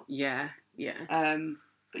out. Yeah.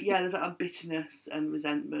 But yeah, there's a bitterness and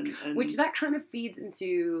resentment, which that kind of feeds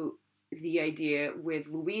into the idea with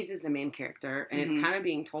Louise as the main character, and it's kind of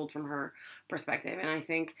being told from her perspective, and I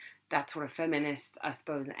think that sort of feminist, I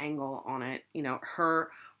suppose, angle on it.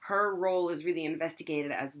 Her role is really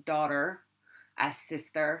investigated as daughter, as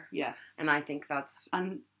sister. Yes. And I think that's...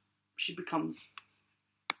 And she becomes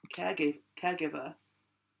caregiver.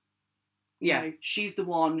 Yeah. She's the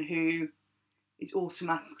one who is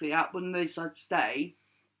automatically out when they decide to stay,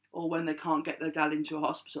 or when they can't get their dad into a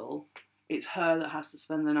hospital. It's her that has to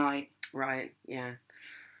spend the night. Right, yeah.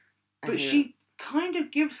 But she kind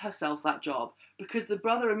of gives herself that job, because the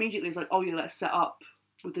brother immediately is like, oh yeah, let's set up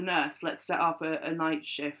with the nurse. Let's set up a night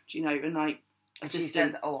shift, a night assistant. She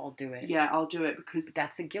says, oh, I'll do it. Yeah, I'll do it because... But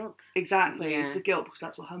that's the guilt. Exactly, it's the guilt, because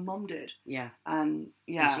that's what her mum did. Yeah. And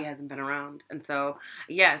she hasn't been around. And so,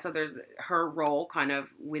 so there's her role kind of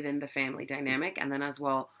within the family dynamic, and then as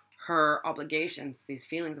well, her obligations, these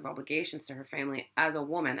feelings of obligations to her family as a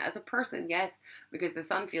woman, as a person, yes, because the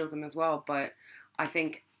son feels them as well, but I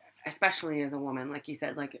think, especially as a woman, like you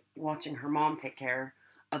said, like watching her mom take care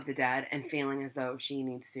of the dad and feeling as though she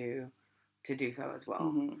needs to do so as well.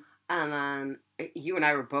 Mm-hmm. And then you and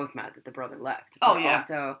I were both mad that the brother left. But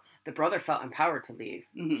also, the brother felt empowered to leave.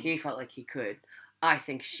 Mm-hmm. He felt like he could. I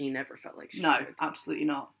think she never felt like she could. No, absolutely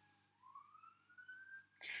not.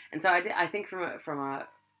 And so I think from a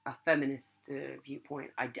feminist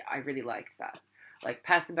viewpoint, I really liked that. Like,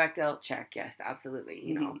 pass the Bechdel, check, yes, absolutely,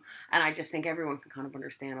 you know. And I just think everyone can kind of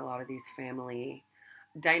understand a lot of these family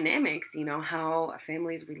dynamics, how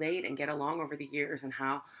families relate and get along over the years, and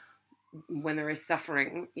how, when there is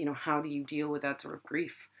suffering, how do you deal with that sort of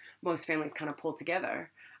grief? Most families kind of pull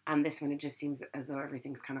together, and this one, it just seems as though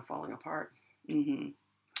everything's kind of falling apart. Mm-hmm.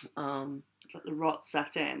 It's like the rot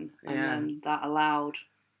set in, and then that allowed,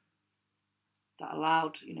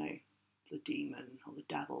 the demon or the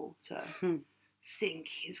devil to sink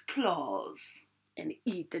his claws and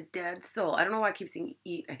eat the dead soul. I don't know why I keep saying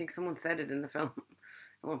eat. I think someone said it in the film.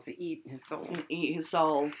 He wants to eat his soul. And eat his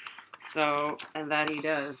soul. So, and that he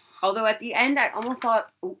does. Although at the end, I almost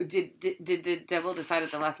thought, did the devil decide at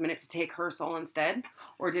the last minute to take her soul instead?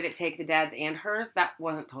 Or did it take the dad's and hers? That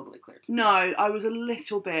wasn't totally clear to me. No, I was a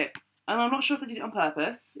little bit, and I'm not sure if they did it on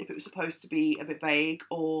purpose, if it was supposed to be a bit vague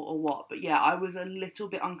or what, but yeah, I was a little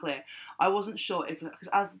bit unclear. I wasn't sure if, because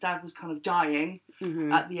as the dad was kind of dying,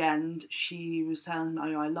 at the end, she was telling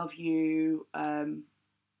him, I love you,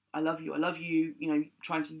 I love you,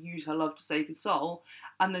 trying to use her love to save his soul,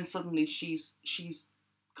 and then suddenly she's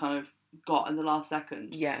kind of got in the last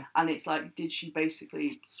second. Yeah. And it's like, did she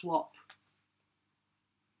basically swap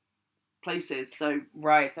places? So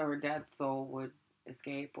right, so her dad's soul would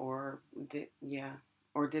escape, or did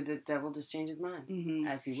the devil just change his mind?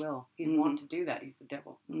 As he will. He's wont to do that. He's the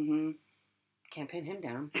devil. Can't pin him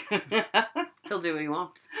down. He'll do what he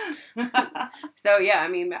wants. So yeah, I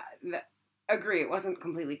mean, agree, it wasn't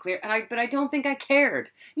completely clear, but I don't think I cared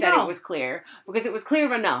that No. it was clear, because it was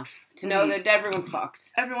clear enough to know that everyone's fucked.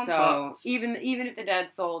 Everyone's so fucked. even if the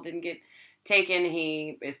dad's soul didn't get taken,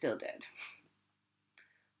 he is still dead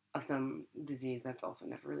of some disease that's also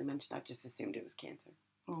never really mentioned. I just assumed it was cancer.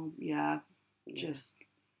 Oh, yeah. Yeah. Just.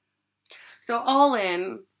 So all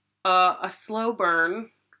in, a slow burn,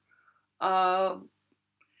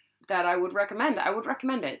 that I would recommend. I would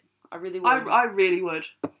recommend it. I really would. I really would.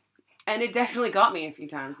 And it definitely got me a few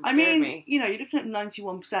times. It I scared mean, me. you're looking at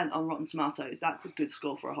 91% on Rotten Tomatoes. That's a good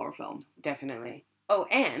score for a horror film. Definitely. Oh,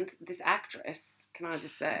 and this actress, can I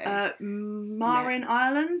just say? Marin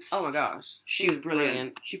Ireland. Oh my gosh. She was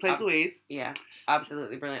brilliant. She plays Louise. Yeah,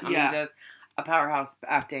 absolutely brilliant. I Yeah. mean, just a powerhouse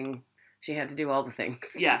acting. She had to do all the things.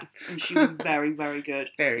 Yes, and she was very, very good.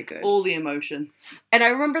 Very good. All the emotions. And I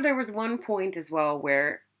remember there was one point as well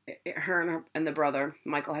where her and the brother,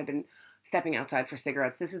 Michael, had been stepping outside for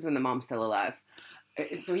cigarettes. This is when the mom's still alive.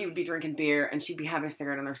 So he would be drinking beer and she'd be having a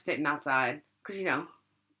cigarette and they're sitting outside. Because,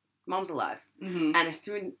 mom's alive. Mm-hmm. And as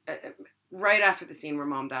soon, right after the scene where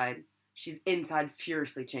mom died, she's inside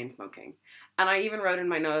furiously chain smoking. And I even wrote in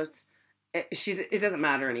my notes, it doesn't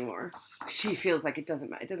matter anymore. She feels like it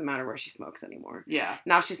doesn't matter where she smokes anymore. Yeah.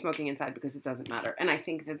 Now she's smoking inside because it doesn't matter. And I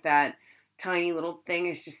think that tiny little thing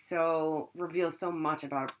is just reveals so much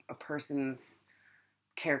about a person's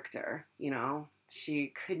character,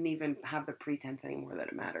 She couldn't even have the pretense anymore that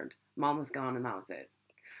it mattered. Mom was gone and that was it.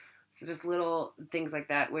 So just little things like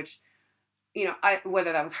that, which,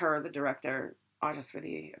 whether that was her or the director, I just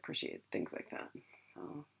really appreciate things like that.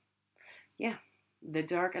 So, yeah. The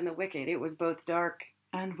Dark and the Wicked. It was both dark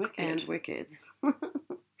And Wicked. and wicked. So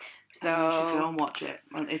you should go and watch it.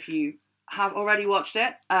 And if you have already watched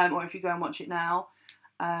it, or if you go and watch it now,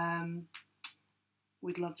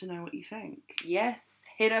 we'd love to know what you think. Yes,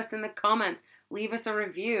 hit us in the comments. Leave us a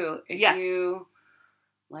review if Yes. you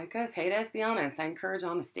like us, hate us, be honest. I encourage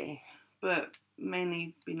honesty. But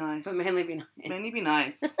mainly be nice. But mainly be nice. Mainly be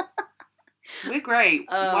nice. We're great.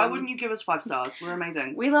 Why wouldn't you give us 5 stars? We're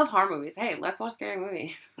amazing. We love horror movies. Hey, let's watch scary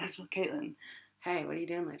movies. That's what Caitlin. Hey, what are you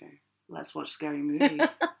doing later? Let's watch scary movies.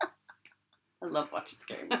 I love watching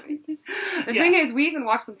scary movies. The Yeah. thing is, we even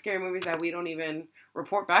watch some scary movies that we don't even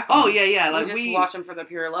report back on. Oh, yeah. Like we just watch them for the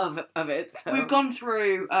pure love of it. So. We've gone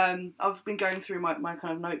through, I've been going through my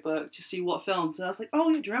kind of notebook to see what films, and I was like, oh,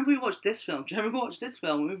 yeah, do you remember we watched this film? Do you remember we watched this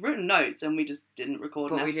film? And we've written notes, and we just didn't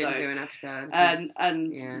record an But we episode. didn't do an episode.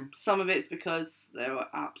 And yeah. some of it's because they were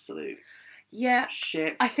absolute Yeah.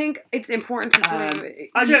 shit. I think it's important to sort of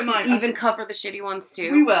I don't mind. even cover the shitty ones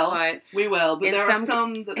too. We will. But We will, but in there are some-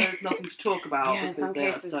 some that there's nothing to talk about yeah, in because some they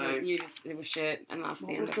are cases so... it was shit, and that's the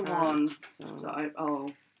What end was of the that. one So, that oh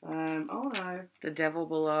no. The Devil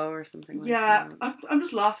Below or something like Yeah, that. I'm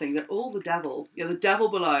just laughing that all the devil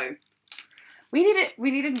below. We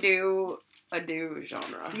need to do a new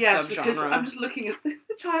genre. Yes, subgenre. because I'm just looking at the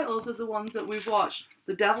titles of the ones that we've watched.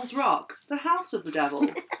 The Devil's Rock, The House of the Devil,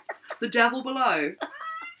 The Devil Below.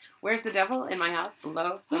 Where's the devil? In my house?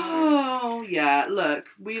 Below? Somewhere? Oh yeah, look,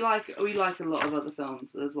 we like a lot of other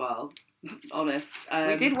films as well. Honest,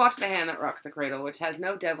 We did watch The Hand That Rocks the Cradle, which has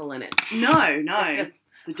no devil in it. No, Just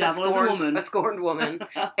the devil is a woman. A scorned woman.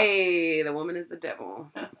 Hey, the woman is the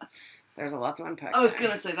devil. There's a lot to unpack. I was there.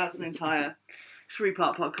 gonna say that's an entire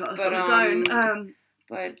 3-part podcast But, on its own.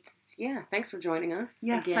 But yeah, thanks for joining us.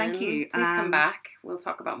 Yes, again. thank you. Please come And- back. We'll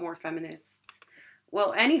talk about more feminist.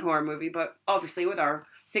 Well, any horror movie, but obviously with our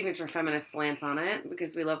signature feminist slant on it,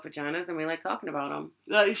 because we love vaginas and we like talking about them,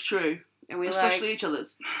 That is true, and we especially like each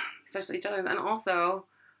other's. especially each other's, and also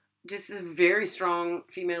just a very strong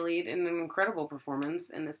female lead and an incredible performance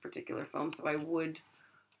in this particular film. So I would,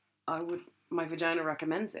 my vagina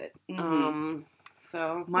recommends it. Mhm.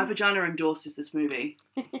 So My vagina endorses this movie.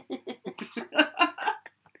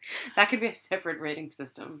 that could be a separate rating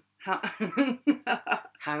system. How,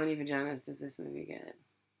 How many vaginas does this movie get?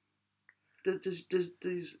 does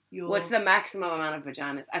your... What's the maximum amount of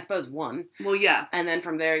vaginas? I suppose 1. Well, yeah. And then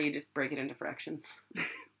from there, you just break it into fractions.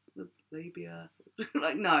 The labia.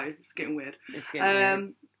 Like, no, it's getting weird. It's getting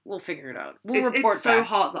weird. We'll figure it out. We'll report it's so back.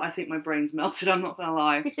 hot that I think my brain's melted, I'm not gonna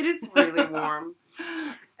lie. It is really warm.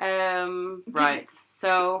 Right.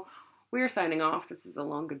 So we're signing off. This is a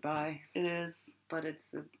long goodbye, It is. but it's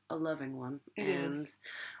a loving one. It and is.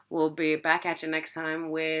 We'll be back at you next time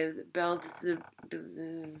with Beelzebub?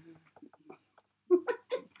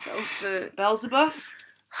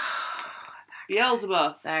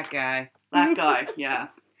 Beelzebub. that guy. That guy, yeah.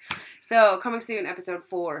 So, coming soon, episode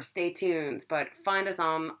 4. Stay tuned. But find us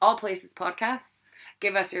on all places podcasts.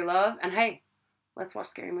 Give us your love. And hey, let's watch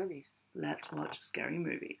scary movies. Let's watch scary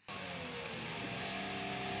movies.